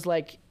as far as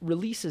like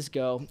releases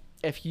go,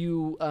 if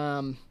you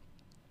are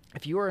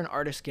an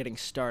artist getting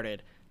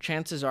started,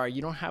 chances are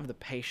you don't have the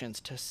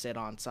patience to sit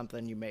on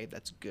something you made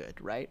that's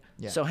good, right?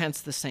 Yeah. So hence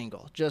the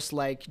single. Just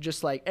like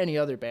any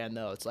other band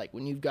though, it's like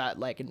when you've got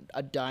like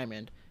a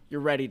diamond,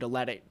 you're ready to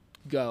let it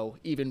go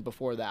even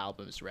before the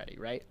album is ready,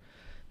 right?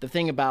 The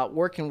thing about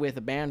working with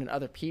a band and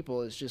other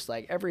people is just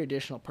like every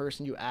additional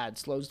person you add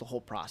slows the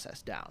whole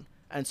process down.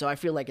 And so I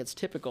feel like it's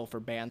typical for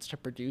bands to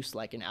produce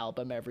like an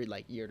album every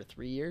like year to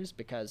 3 years,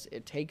 because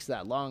it takes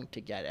that long to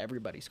get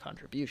everybody's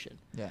contribution.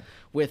 Yeah.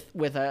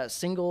 With a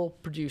single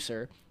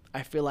producer,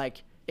 I feel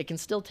like it can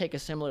still take a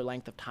similar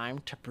length of time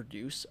to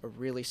produce a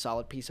really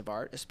solid piece of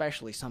art,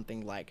 especially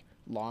something like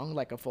long,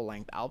 like a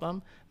full-length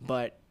album,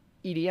 but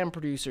EDM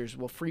producers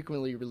will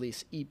frequently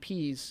release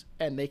EPs,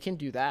 and they can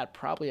do that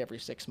probably every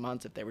 6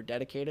 months if they were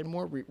dedicated.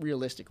 More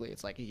realistically,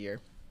 it's like a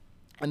year.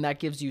 And that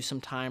gives you some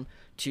time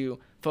to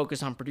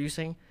focus on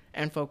producing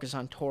and focus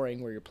on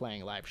touring where you're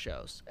playing live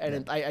shows.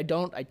 And I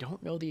don't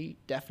know the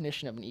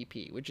definition of an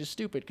EP, which is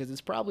stupid because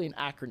it's probably an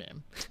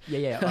acronym.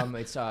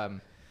 It's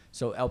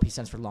so LP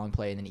stands for long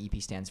play, and then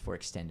EP stands for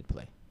extended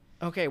play.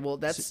 Okay, well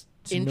that's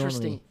So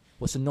interesting.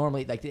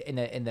 Normally, like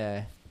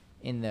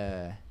in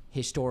the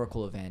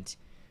historical event,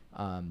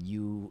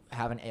 you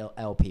have an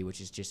LP,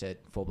 which is just a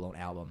full-blown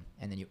album,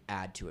 and then you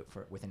add to it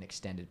with an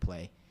extended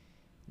play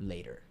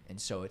later. And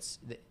so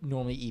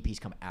normally EPs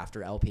come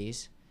after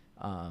LPs,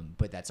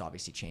 but that's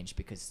obviously changed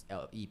because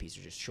EPs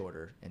are just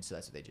shorter, and so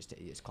that's what they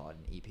just call it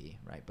an EP,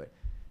 right? But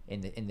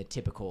in the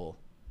typical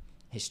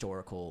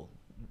historical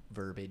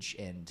verbiage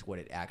and what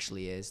it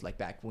actually is, like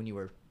back when you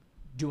were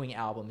doing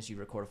albums, you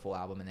record a full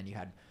album, and then you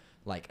had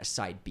like a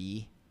side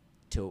B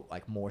to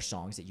like more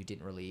songs that you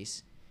didn't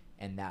release,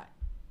 and that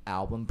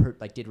album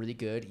did really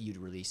good, you'd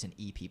release an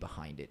EP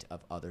behind it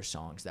of other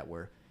songs that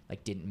were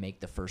like didn't make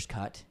the first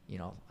cut,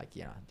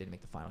 didn't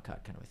make the final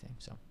cut, kind of a thing.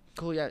 So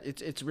Cool, yeah.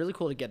 It's really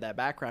cool to get that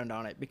background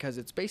on it because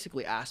it's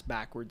basically ass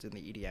backwards in the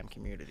EDM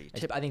community.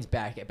 I think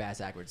it's bass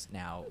backwards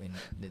now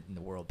in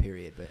the world,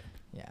 period. But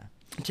yeah,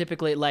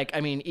 typically, like, I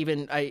mean,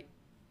 even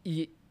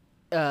EP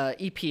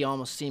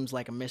almost seems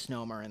like a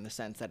misnomer in the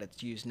sense that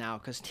it's used now,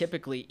 because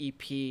typically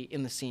EP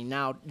in the scene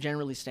now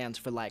generally stands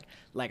for like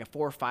a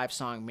 4 or 5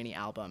 song mini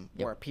album.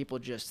 Yep. Where people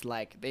just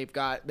like they've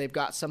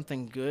got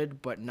something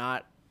good, but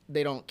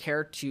they don't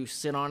care to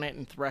sit on it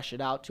and thresh it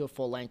out to a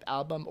full-length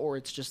album, or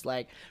it's just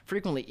like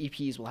frequently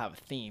EPs will have a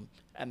theme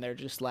and they're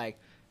just like,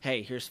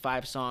 hey, here's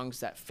 5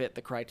 songs that fit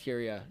the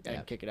criteria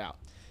and kick it out.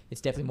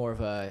 It's definitely more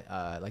of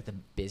a like the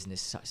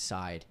business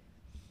side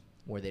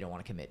where they don't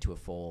want to commit to a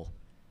full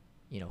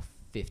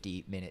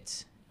 50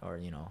 minutes or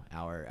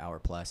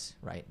hour plus,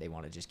 right? They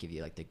want to just give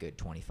you like the good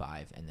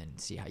 25 and then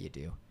see how you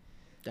do.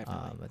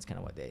 Definitely. That's kind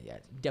of what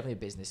definitely a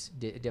business,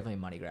 definitely a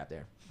money grab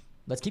there.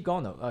 Let's keep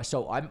going though.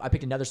 So I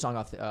picked another song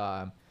off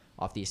the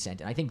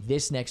Ascent, and I think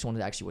this next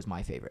one actually was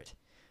my favorite.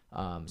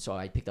 So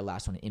I picked the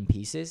last one, In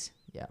Pieces.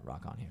 Yeah,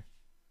 rock on here.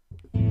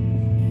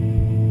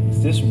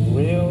 Is this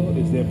real?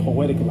 Is there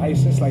poetic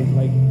license? Like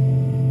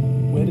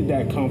where did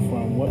that come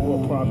from?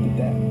 What prompted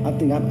that? I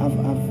think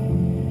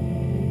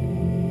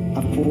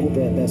I've pulled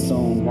that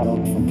song not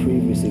only from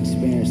previous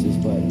experiences,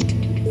 but I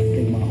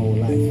think my whole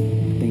life.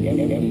 I think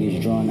everything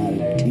is drawn out of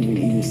that.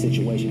 Even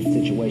situations,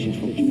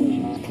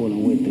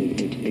 pulling with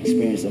the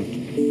experience of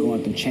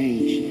going through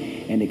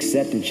change and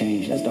accepting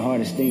change. That's the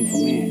hardest thing for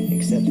man,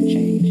 accepting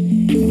change.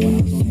 And when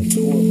I was on that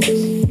tour bus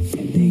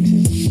and things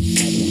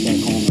is happening back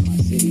home in my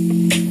city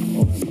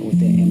or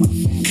within in my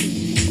family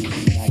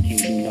that I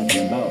can't do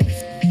nothing about,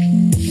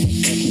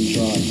 that can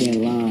draw a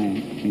thin line,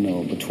 you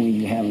know, between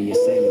you having your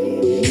sanity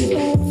and your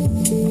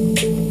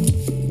music.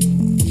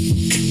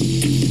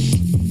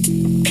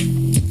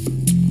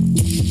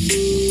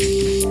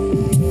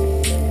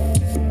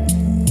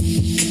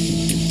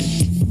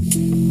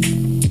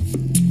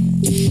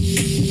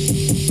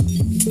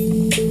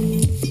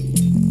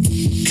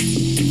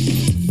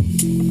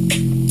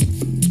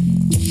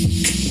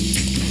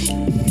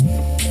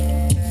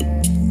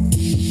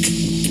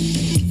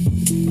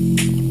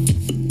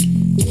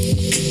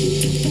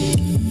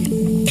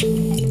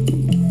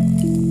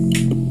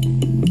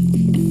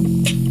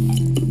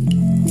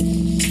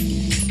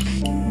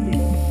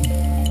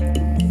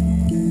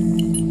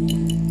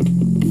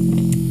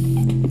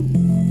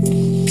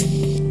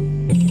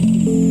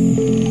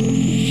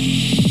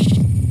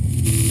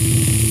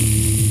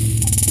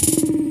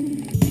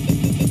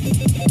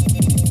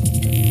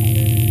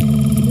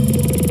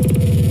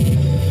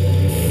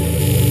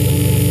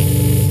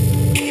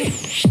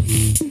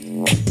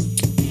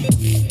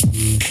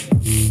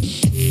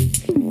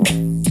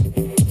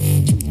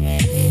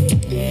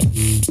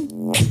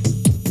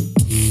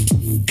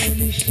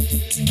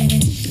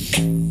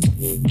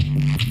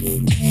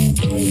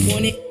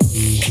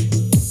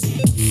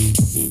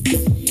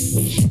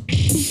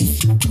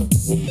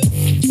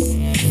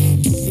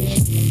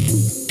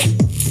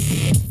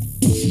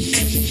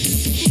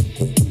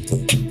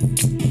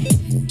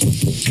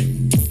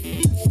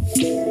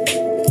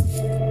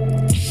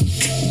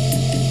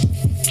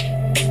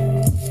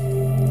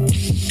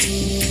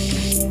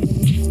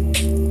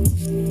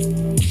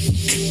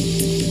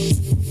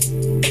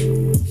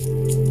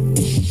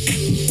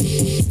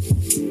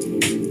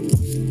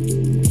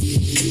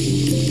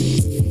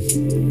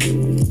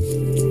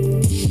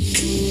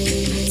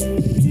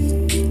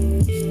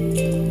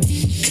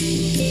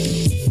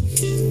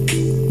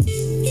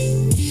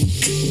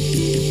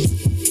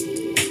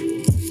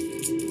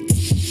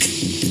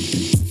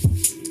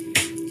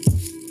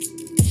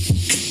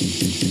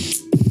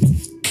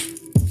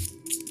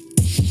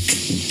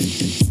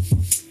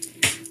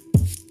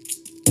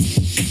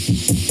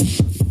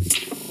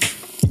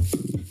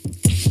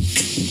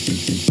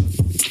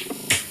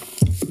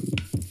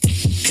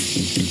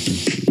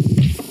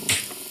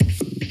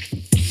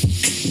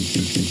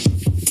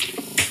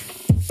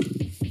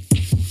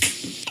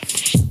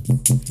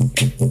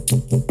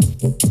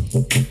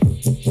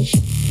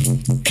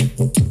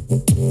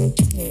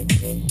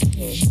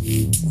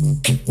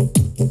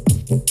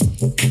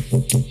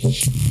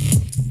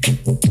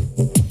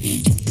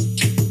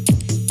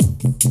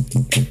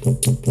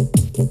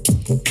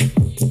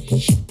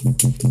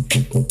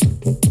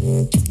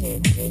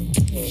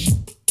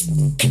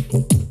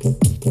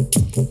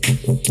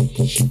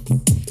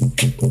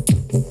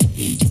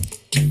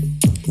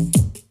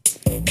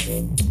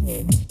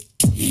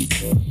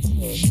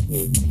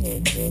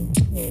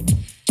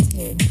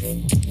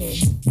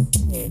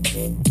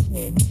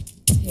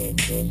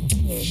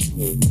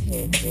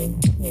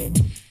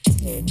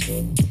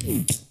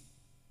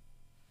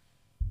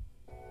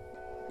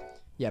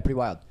 Yeah, pretty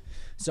wild.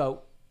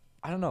 So,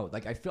 I don't know.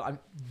 Like, I feel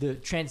the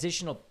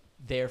transitional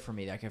there for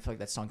me. Like, I feel like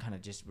that song kind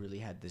of just really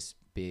had this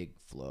big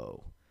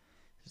flow.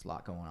 There's a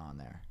lot going on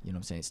there. You know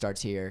what I'm saying? It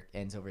starts here,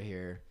 ends over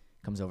here,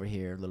 comes over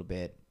here a little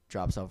bit,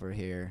 drops over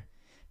here.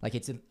 Like,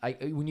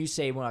 when you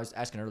say, when I was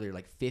asking earlier,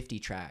 like 50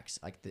 tracks,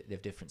 like the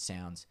different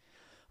sounds.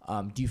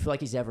 Do you feel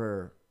like he's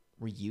ever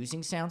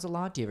reusing sounds a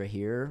lot? Do you ever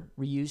hear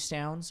reused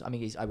sounds? I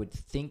mean, I would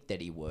think that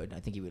he would. I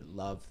think he would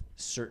love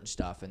certain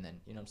stuff, and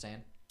then, you know what I'm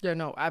saying? Yeah,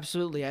 no,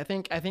 absolutely. I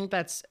think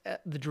that's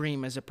the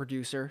dream as a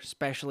producer,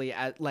 especially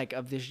at like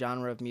of this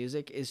genre of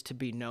music, is to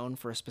be known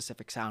for a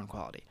specific sound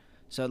quality.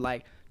 So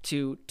like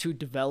to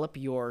develop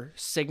your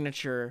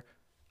signature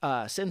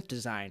synth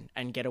design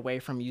and get away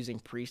from using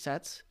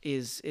presets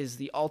is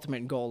the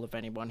ultimate goal of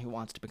anyone who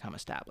wants to become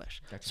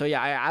established. Gotcha. So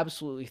yeah, I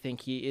absolutely think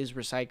he is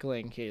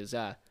recycling his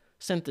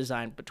synth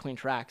design between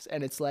tracks,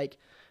 and it's like,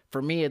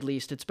 for me at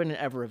least, it's been an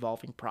ever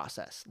evolving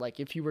process.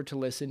 Like if you were to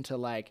listen to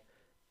like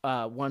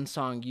one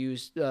song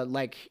used,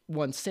 like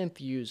one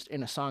synth used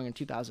in a song in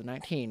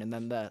 2019, and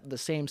then the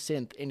same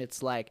synth in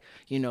its like,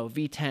 you know,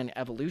 V10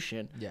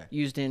 evolution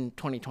used in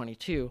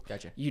 2022.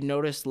 Gotcha. You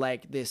notice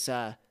like this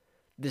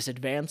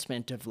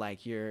advancement of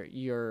like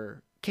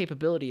your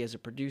capability as a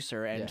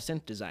producer and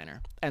synth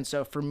designer. And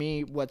so for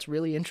me, what's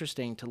really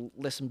interesting to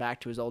listen back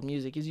to his old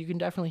music is you can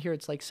definitely hear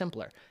it's like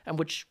simpler, and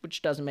which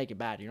doesn't make it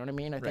bad. You know what I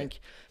mean? I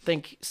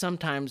think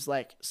sometimes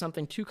like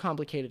something too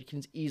complicated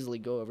can easily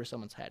go over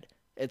someone's head.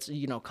 It's,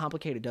 you know,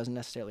 complicated doesn't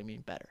necessarily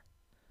mean better,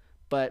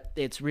 but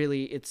it's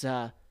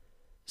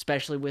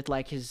especially with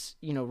like his,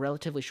 you know,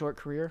 relatively short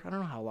career. I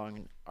don't know how long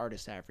an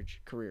artist's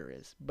average career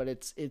is, but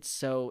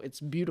it's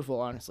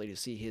beautiful, honestly, to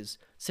see his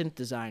synth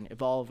design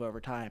evolve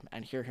over time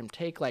and hear him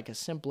take like a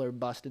simpler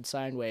busted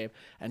sine wave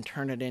and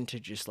turn it into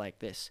just like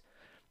this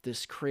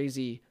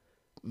crazy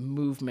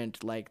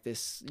movement, like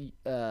this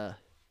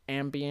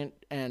ambient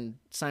and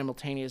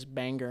simultaneous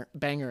banger,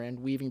 and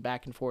weaving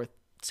back and forth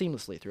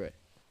seamlessly through it.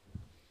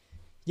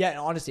 Yeah, and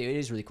honestly, it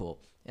is really cool.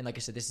 And like I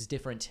said, this is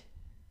different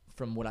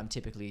from what I'm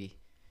typically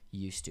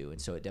used to, and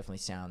so it definitely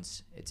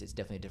sounds it's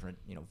definitely a different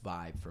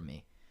vibe for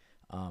me,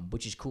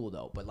 which is cool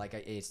though. But like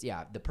it's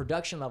the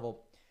production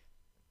level.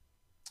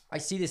 I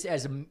see this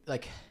as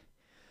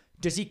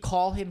does he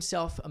call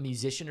himself a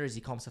musician or does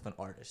he call himself an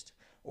artist?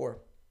 Or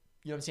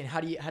what I'm saying?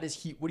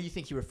 What do you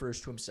think he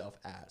refers to himself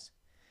as?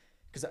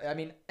 Because I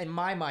mean, in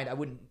my mind, I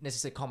wouldn't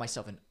necessarily call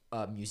myself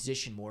a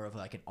musician, more of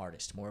like an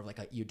artist, more of like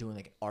you're doing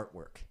like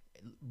artwork,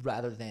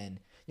 rather than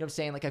what I'm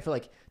saying. Like I feel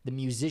like the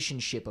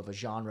musicianship of a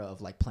genre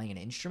of like playing an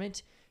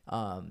instrument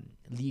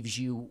leaves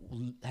you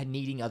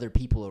needing other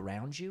people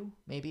around you,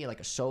 maybe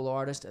like a solo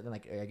artist, and then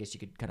like I guess you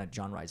could kind of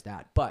genreize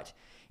that. But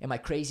am I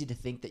crazy to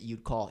think that he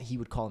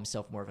would call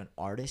himself more of an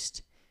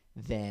artist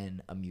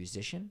than a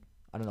musician?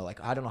 I don't know.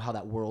 Like I don't know how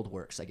that world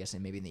works. I guess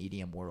maybe in the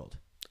EDM world.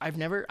 I've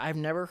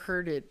never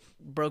heard it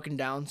broken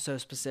down so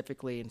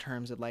specifically in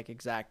terms of like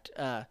exact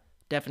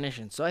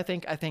definitions. So I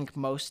think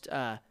most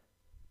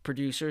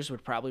producers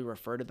would probably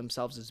refer to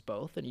themselves as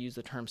both and use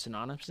the term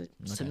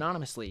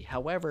synonymously.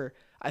 However,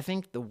 I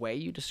think the way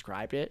you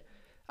described it,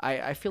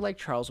 I feel like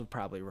Charles would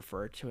probably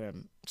refer to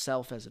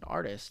himself as an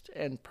artist,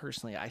 and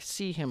personally, I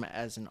see him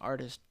as an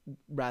artist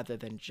rather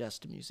than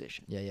just a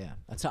musician. Yeah.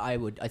 That's how I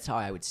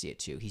would see it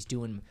too.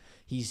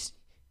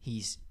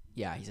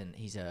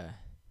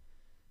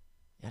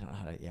 I don't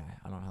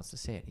know how else to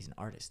say it. He's an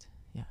artist.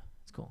 Yeah,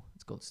 it's cool.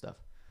 It's cool stuff.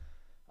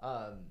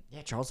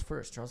 Charles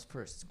first.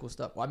 It's cool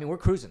stuff. Well, I mean, we're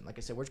cruising. Like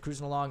I said, we're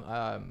cruising along.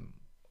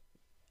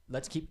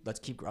 Let's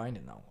keep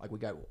grinding though. Like we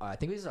got. I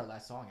think this is our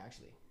last song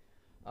actually.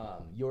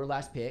 Your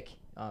last pick.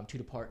 Two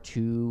to Part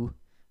 2.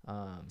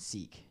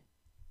 Seek,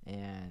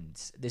 and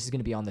this is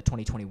going to be on the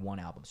 2021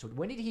 album. So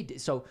when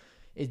did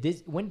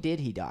when did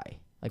he die?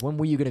 Like when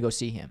were you going to go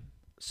see him?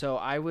 So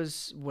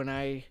when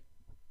I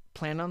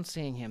planned on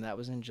seeing him, that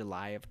was in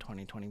July of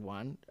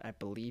 2021. I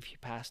believe he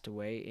passed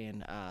away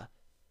in I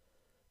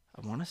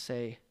want to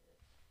say,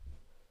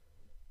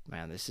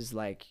 man, this is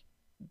like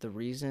the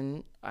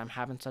reason I'm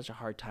having such a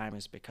hard time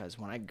is because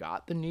when I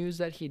got the news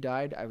that he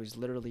died, I was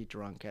literally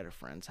drunk at a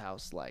friend's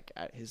house, like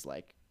at his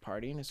like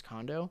party in his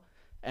condo.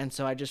 And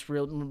so I just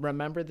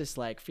remember this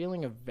like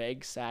feeling of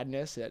vague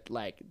sadness at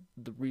like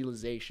the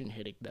realization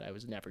hitting that I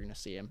was never going to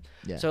see him.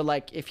 Yeah. So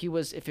like if it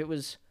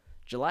was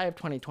July of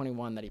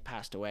 2021 that he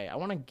passed away, I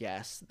want to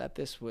guess that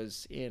this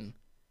was in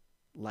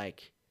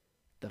like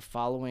the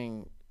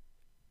following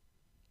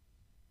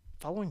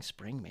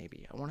spring,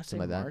 maybe. I want to say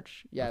like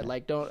March. That? Yeah, okay.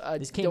 Like don't.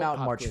 This came out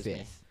March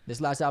 5th. This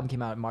last album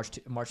came out March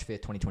 5th,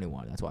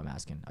 2021. That's why I'm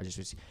asking. I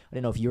didn't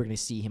know if you were going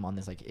to see him on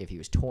this, like if he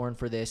was torn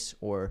for this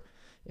or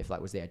if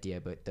that was the idea.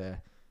 But the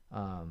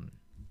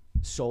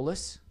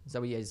Solace, is that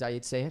how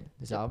you'd say it?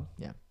 This album,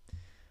 yeah.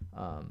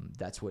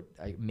 That's what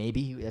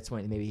maybe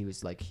he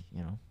was like,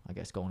 I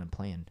guess going and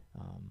playing.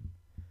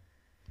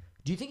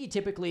 Do you think he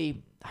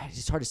typically? It's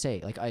just hard to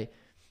say. Like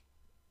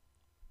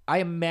I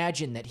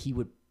imagine that he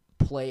would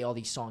play all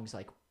these songs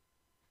like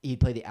he'd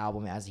play the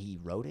album as he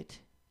wrote it.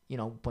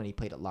 When he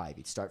played it live,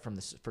 he'd start from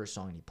the first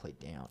song and he'd play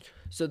down.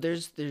 So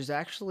there's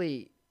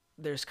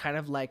kind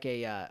of like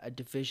a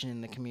division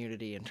in the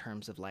community in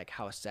terms of like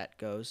how a set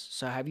goes.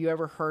 So have you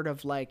ever heard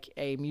of like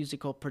a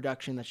musical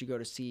production that you go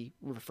to see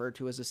referred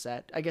to as a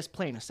set? I guess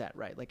playing a set,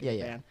 right? Like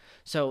in a band.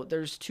 So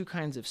there's two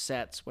kinds of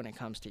sets when it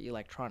comes to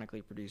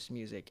electronically produced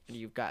music. And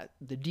you've got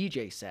the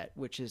DJ set,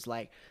 which is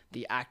like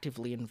the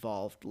actively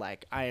involved,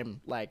 like I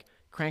am like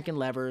cranking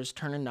levers,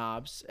 turning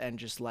knobs, and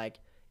just like,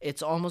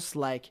 it's almost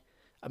like,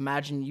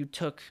 imagine you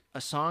took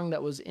a song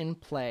that was in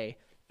play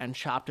and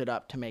chopped it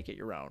up to make it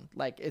your own.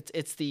 Like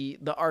it's the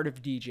art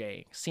of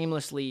DJing,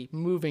 seamlessly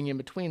moving in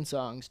between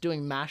songs,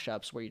 doing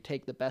mashups where you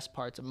take the best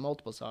parts of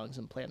multiple songs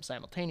and play them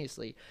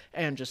simultaneously,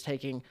 and just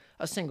taking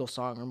a single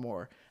song or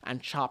more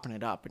and chopping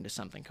it up into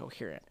something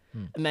coherent.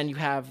 And then you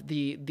have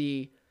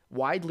the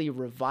widely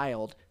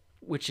reviled,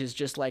 which is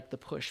just like the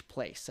push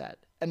play set.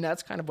 And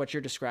that's kind of what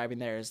you're describing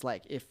there, is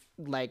like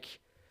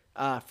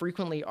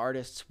frequently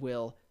artists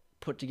will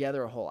put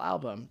together a whole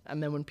album,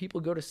 and then when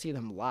people go to see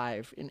them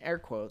live, in air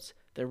quotes,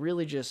 they're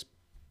really just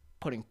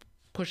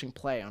pushing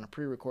play on a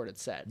pre-recorded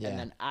set and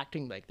then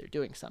acting like they're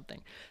doing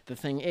something. The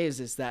thing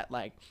is that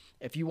like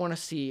if you want to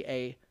see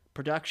a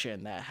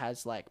production that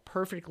has like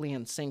perfectly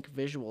in sync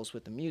visuals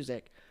with the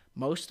music,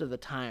 most of the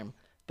time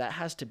that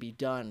has to be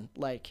done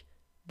like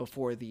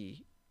before the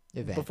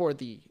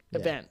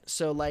event.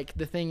 So like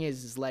the thing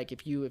is like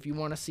if you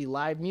want to see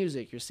live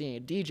music, you're seeing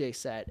a DJ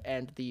set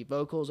and the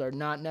vocals are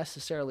not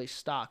necessarily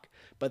stock,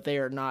 but they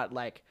are not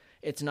like,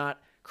 it's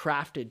not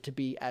crafted to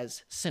be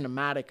as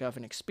cinematic of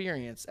an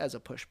experience as a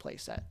push play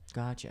set.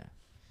 Gotcha.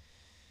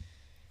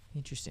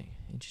 Interesting.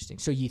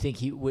 So you think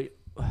he would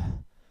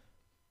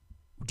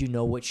do you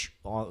know which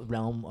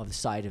realm of the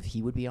side of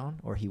he would be on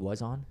or he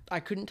was on? I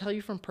couldn't tell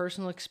you from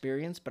personal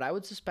experience, but I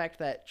would suspect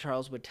that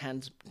Charles would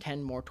tend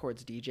more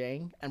towards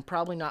DJing and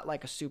probably not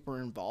like a super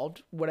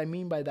involved. What I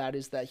mean by that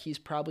is that he's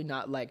probably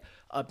not like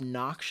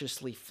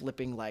obnoxiously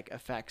flipping like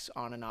effects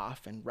on and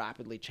off and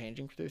rapidly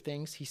changing through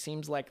things. He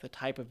seems like the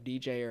type of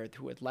DJer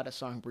who would let a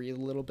song breathe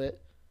a little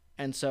bit.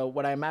 And so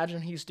what I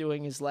imagine he's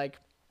doing is like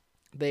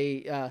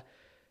they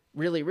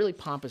really, really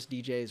pompous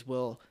DJs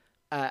will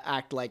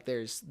act like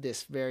there's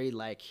this very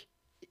like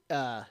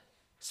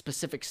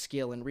specific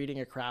skill in reading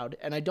a crowd,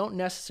 and I don't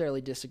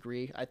necessarily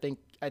disagree. I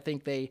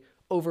think they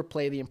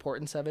overplay the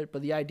importance of it,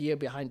 but the idea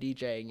behind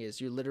DJing is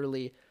you're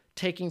literally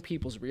taking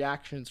people's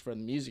reactions from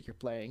the music you're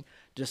playing,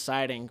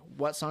 deciding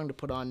what song to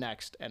put on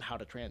next and how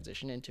to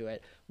transition into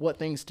it, what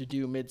things to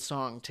do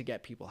mid-song to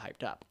get people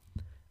hyped up.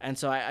 And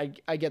so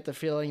I get the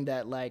feeling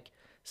that like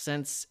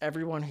since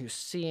everyone who's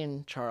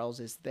seen Charles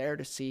is there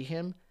to see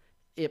him,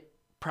 it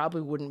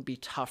probably wouldn't be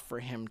tough for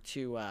him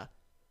to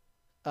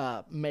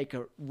make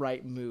a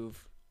right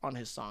move on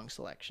his song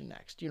selection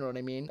next. You know what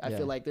I mean? I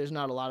feel like there's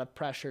not a lot of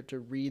pressure to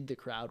read the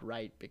crowd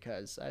right,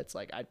 because it's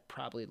like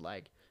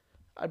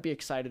I'd be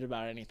excited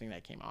about anything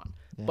that came on.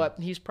 Yeah. But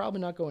he's probably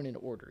not going into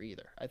order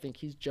either. I think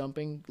he's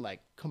jumping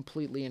like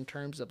completely in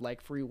terms of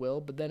like free will,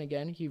 but then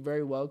again, he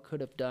very well could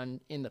have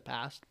done in the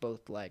past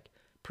both like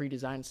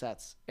pre-designed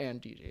sets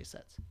and DJ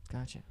sets.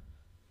 Gotcha.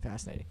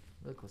 Fascinating.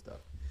 Really cool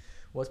stuff.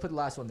 Well, let's put the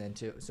last one then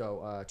too.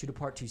 So, To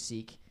Depart, To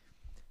Seek.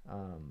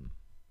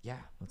 Yeah,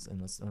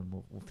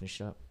 we'll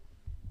finish it up.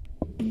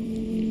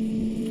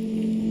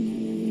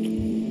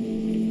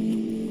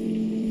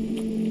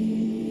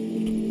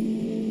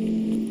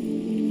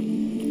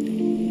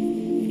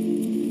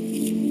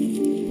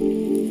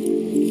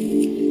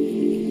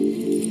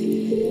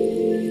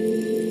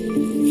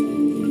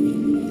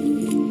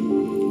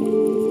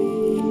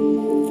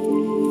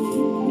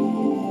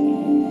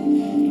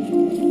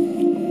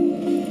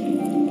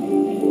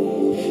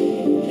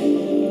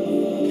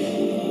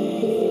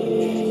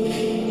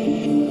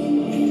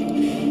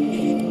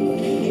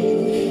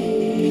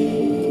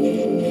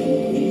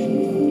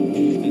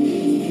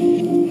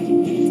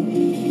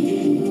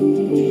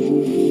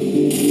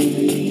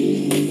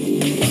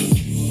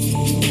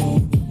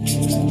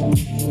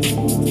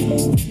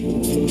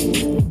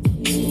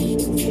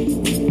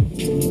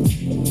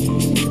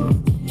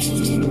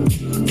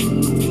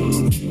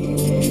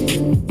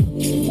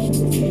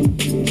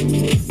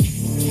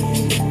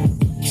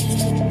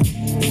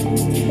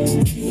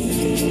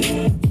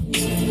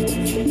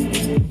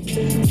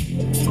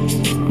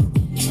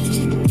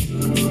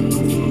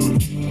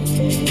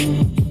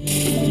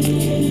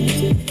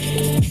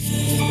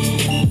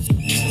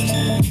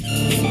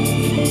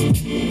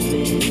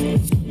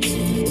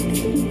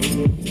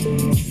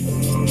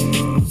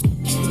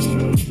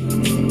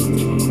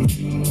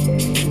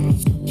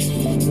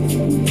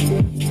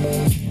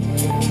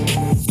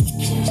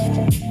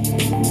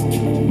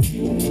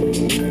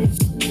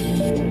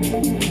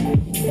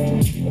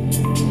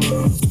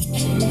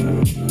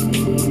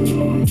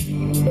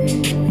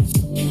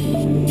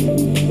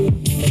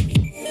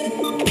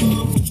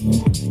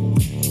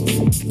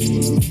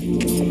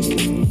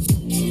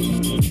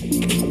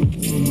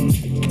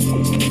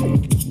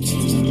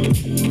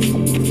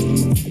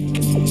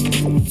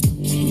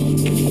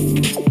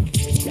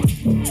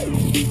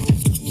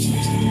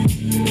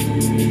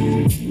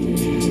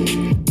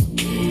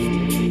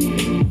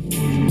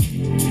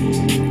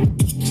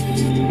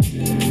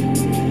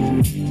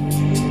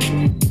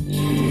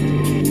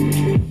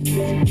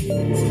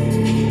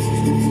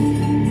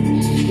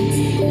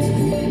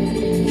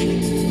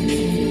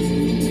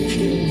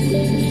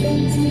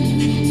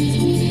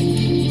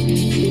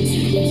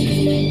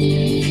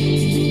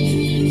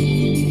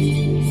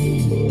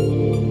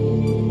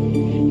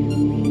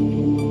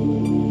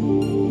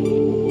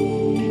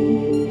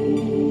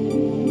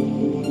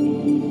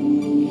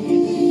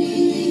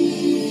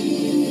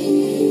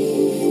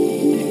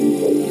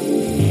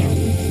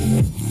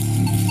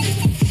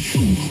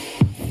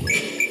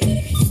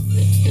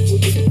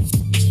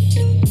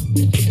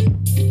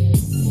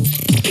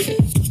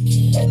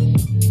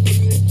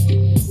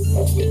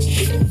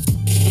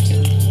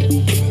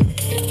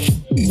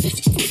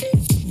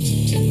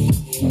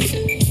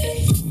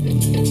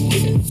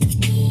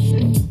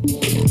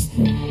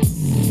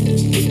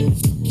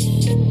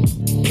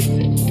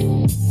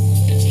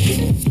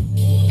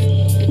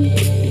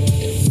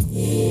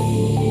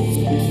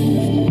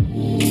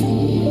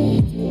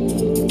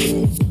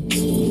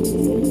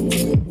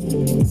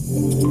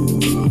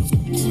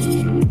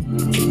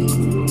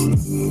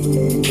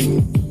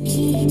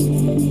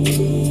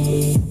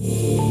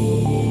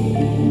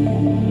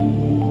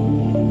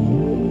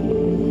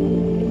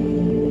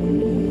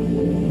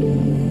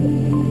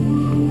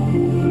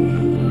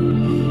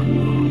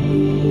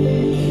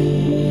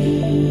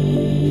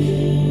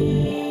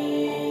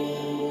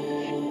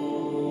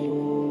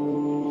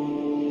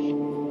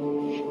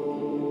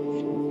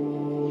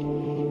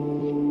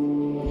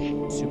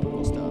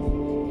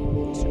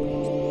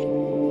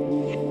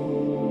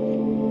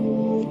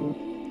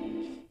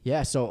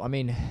 Yeah, so I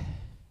mean,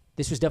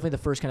 this was definitely the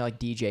first kind of like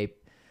DJ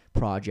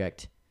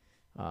project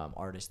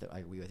artist that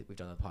we've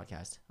done on the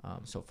podcast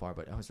so far,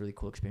 but it was a really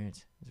cool experience.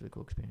 It was a really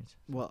cool experience.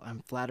 Well, I'm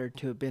flattered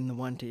to have been the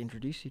one to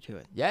introduce you to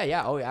it.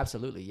 Yeah, oh,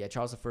 absolutely. Yeah,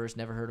 Charles I,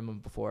 never heard of him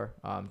before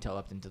until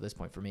up until this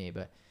point for me,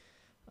 but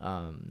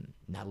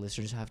now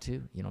listeners have to.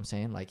 You know what I'm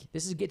saying? Like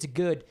it's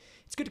good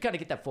to kind of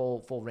get that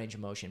full range of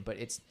motion, but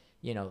it's,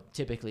 you know,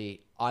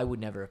 typically I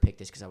would never have picked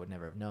this because I would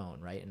never have known,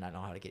 right? And I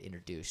know how to get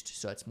introduced,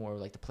 so it's more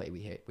like the play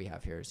we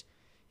have here is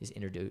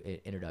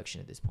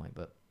introduction at this point,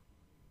 but.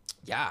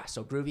 Yeah,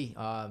 so Groovy,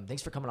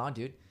 thanks for coming on,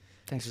 dude.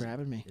 Thanks for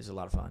having me. It was a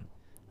lot of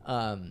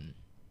fun.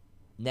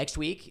 Next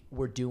week,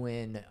 we're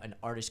doing an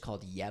artist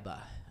called Yebba,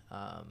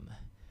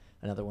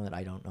 another one that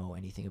I don't know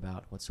anything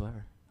about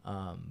whatsoever.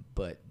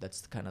 But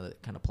that's the kind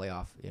of play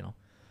off, you know,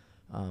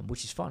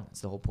 which is fun.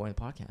 It's the whole point of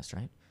the podcast,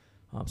 right?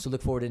 So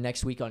look forward to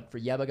next week for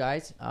Yebba,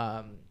 guys.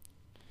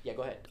 Yeah,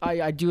 go ahead.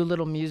 I do a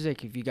little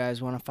music. If you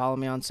guys want to follow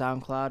me on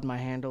SoundCloud, my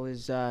handle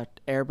is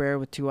Air Bear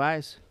with 2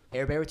 eyes.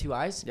 Air Bear with 2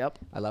 eyes? Yep.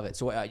 I love it.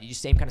 So you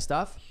same kind of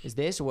stuff? Is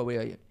this or what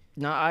are you?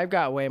 No, I've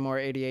got way more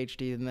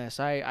ADHD than this.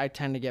 I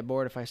tend to get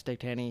bored if I stick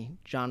to any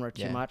genre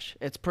too much.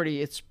 It's pretty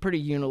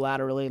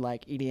unilaterally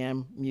like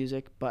EDM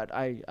music, but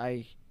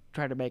I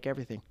try to make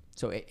everything.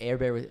 So Air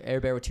Bear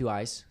with 2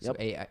 eyes. Yep.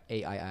 So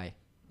AII.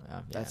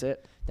 That's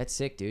it. That's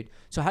sick, dude.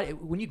 So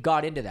when you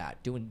got into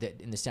that, doing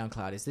that in the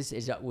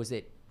SoundCloud, was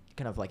it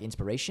kind of like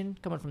inspiration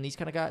coming from this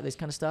kind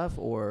of stuff,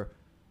 or?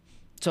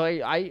 So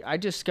I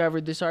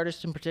discovered this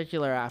artist in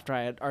particular after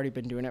I had already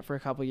been doing it for a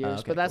couple years,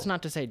 okay, but that's cool.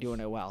 not to say doing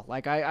it well.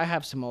 Like I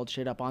have some old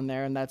shit up on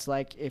there, and that's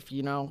like if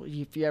you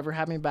ever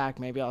have me back,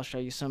 maybe I'll show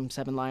you some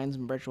 7 Lions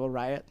and Virtual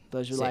Riot.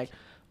 Those are Sick. like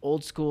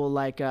old school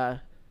like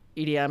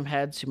EDM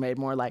heads who made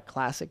more like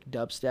classic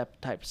dubstep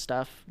type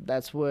stuff.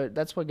 That's what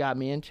got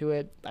me into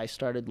it. I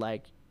started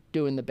like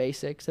doing the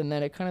basics, and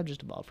then it kind of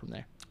just evolved from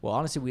there. Well,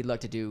 honestly, we'd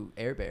like to do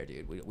Air Bear,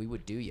 dude. We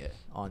would do you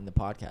on the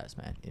podcast,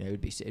 man. You know,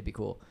 it'd be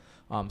cool.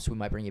 So we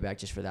might bring you back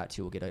just for that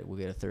too. We'll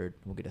get a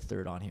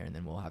third on here, and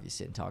then we'll have you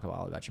sit and talk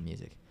all about your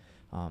music.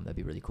 That'd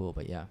be really cool.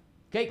 But yeah,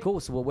 okay, cool.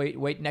 So we'll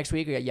wait next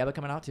week. We got Yebba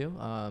coming out too,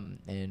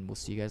 and we'll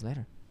see you guys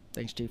later.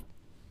 Thanks, Chief.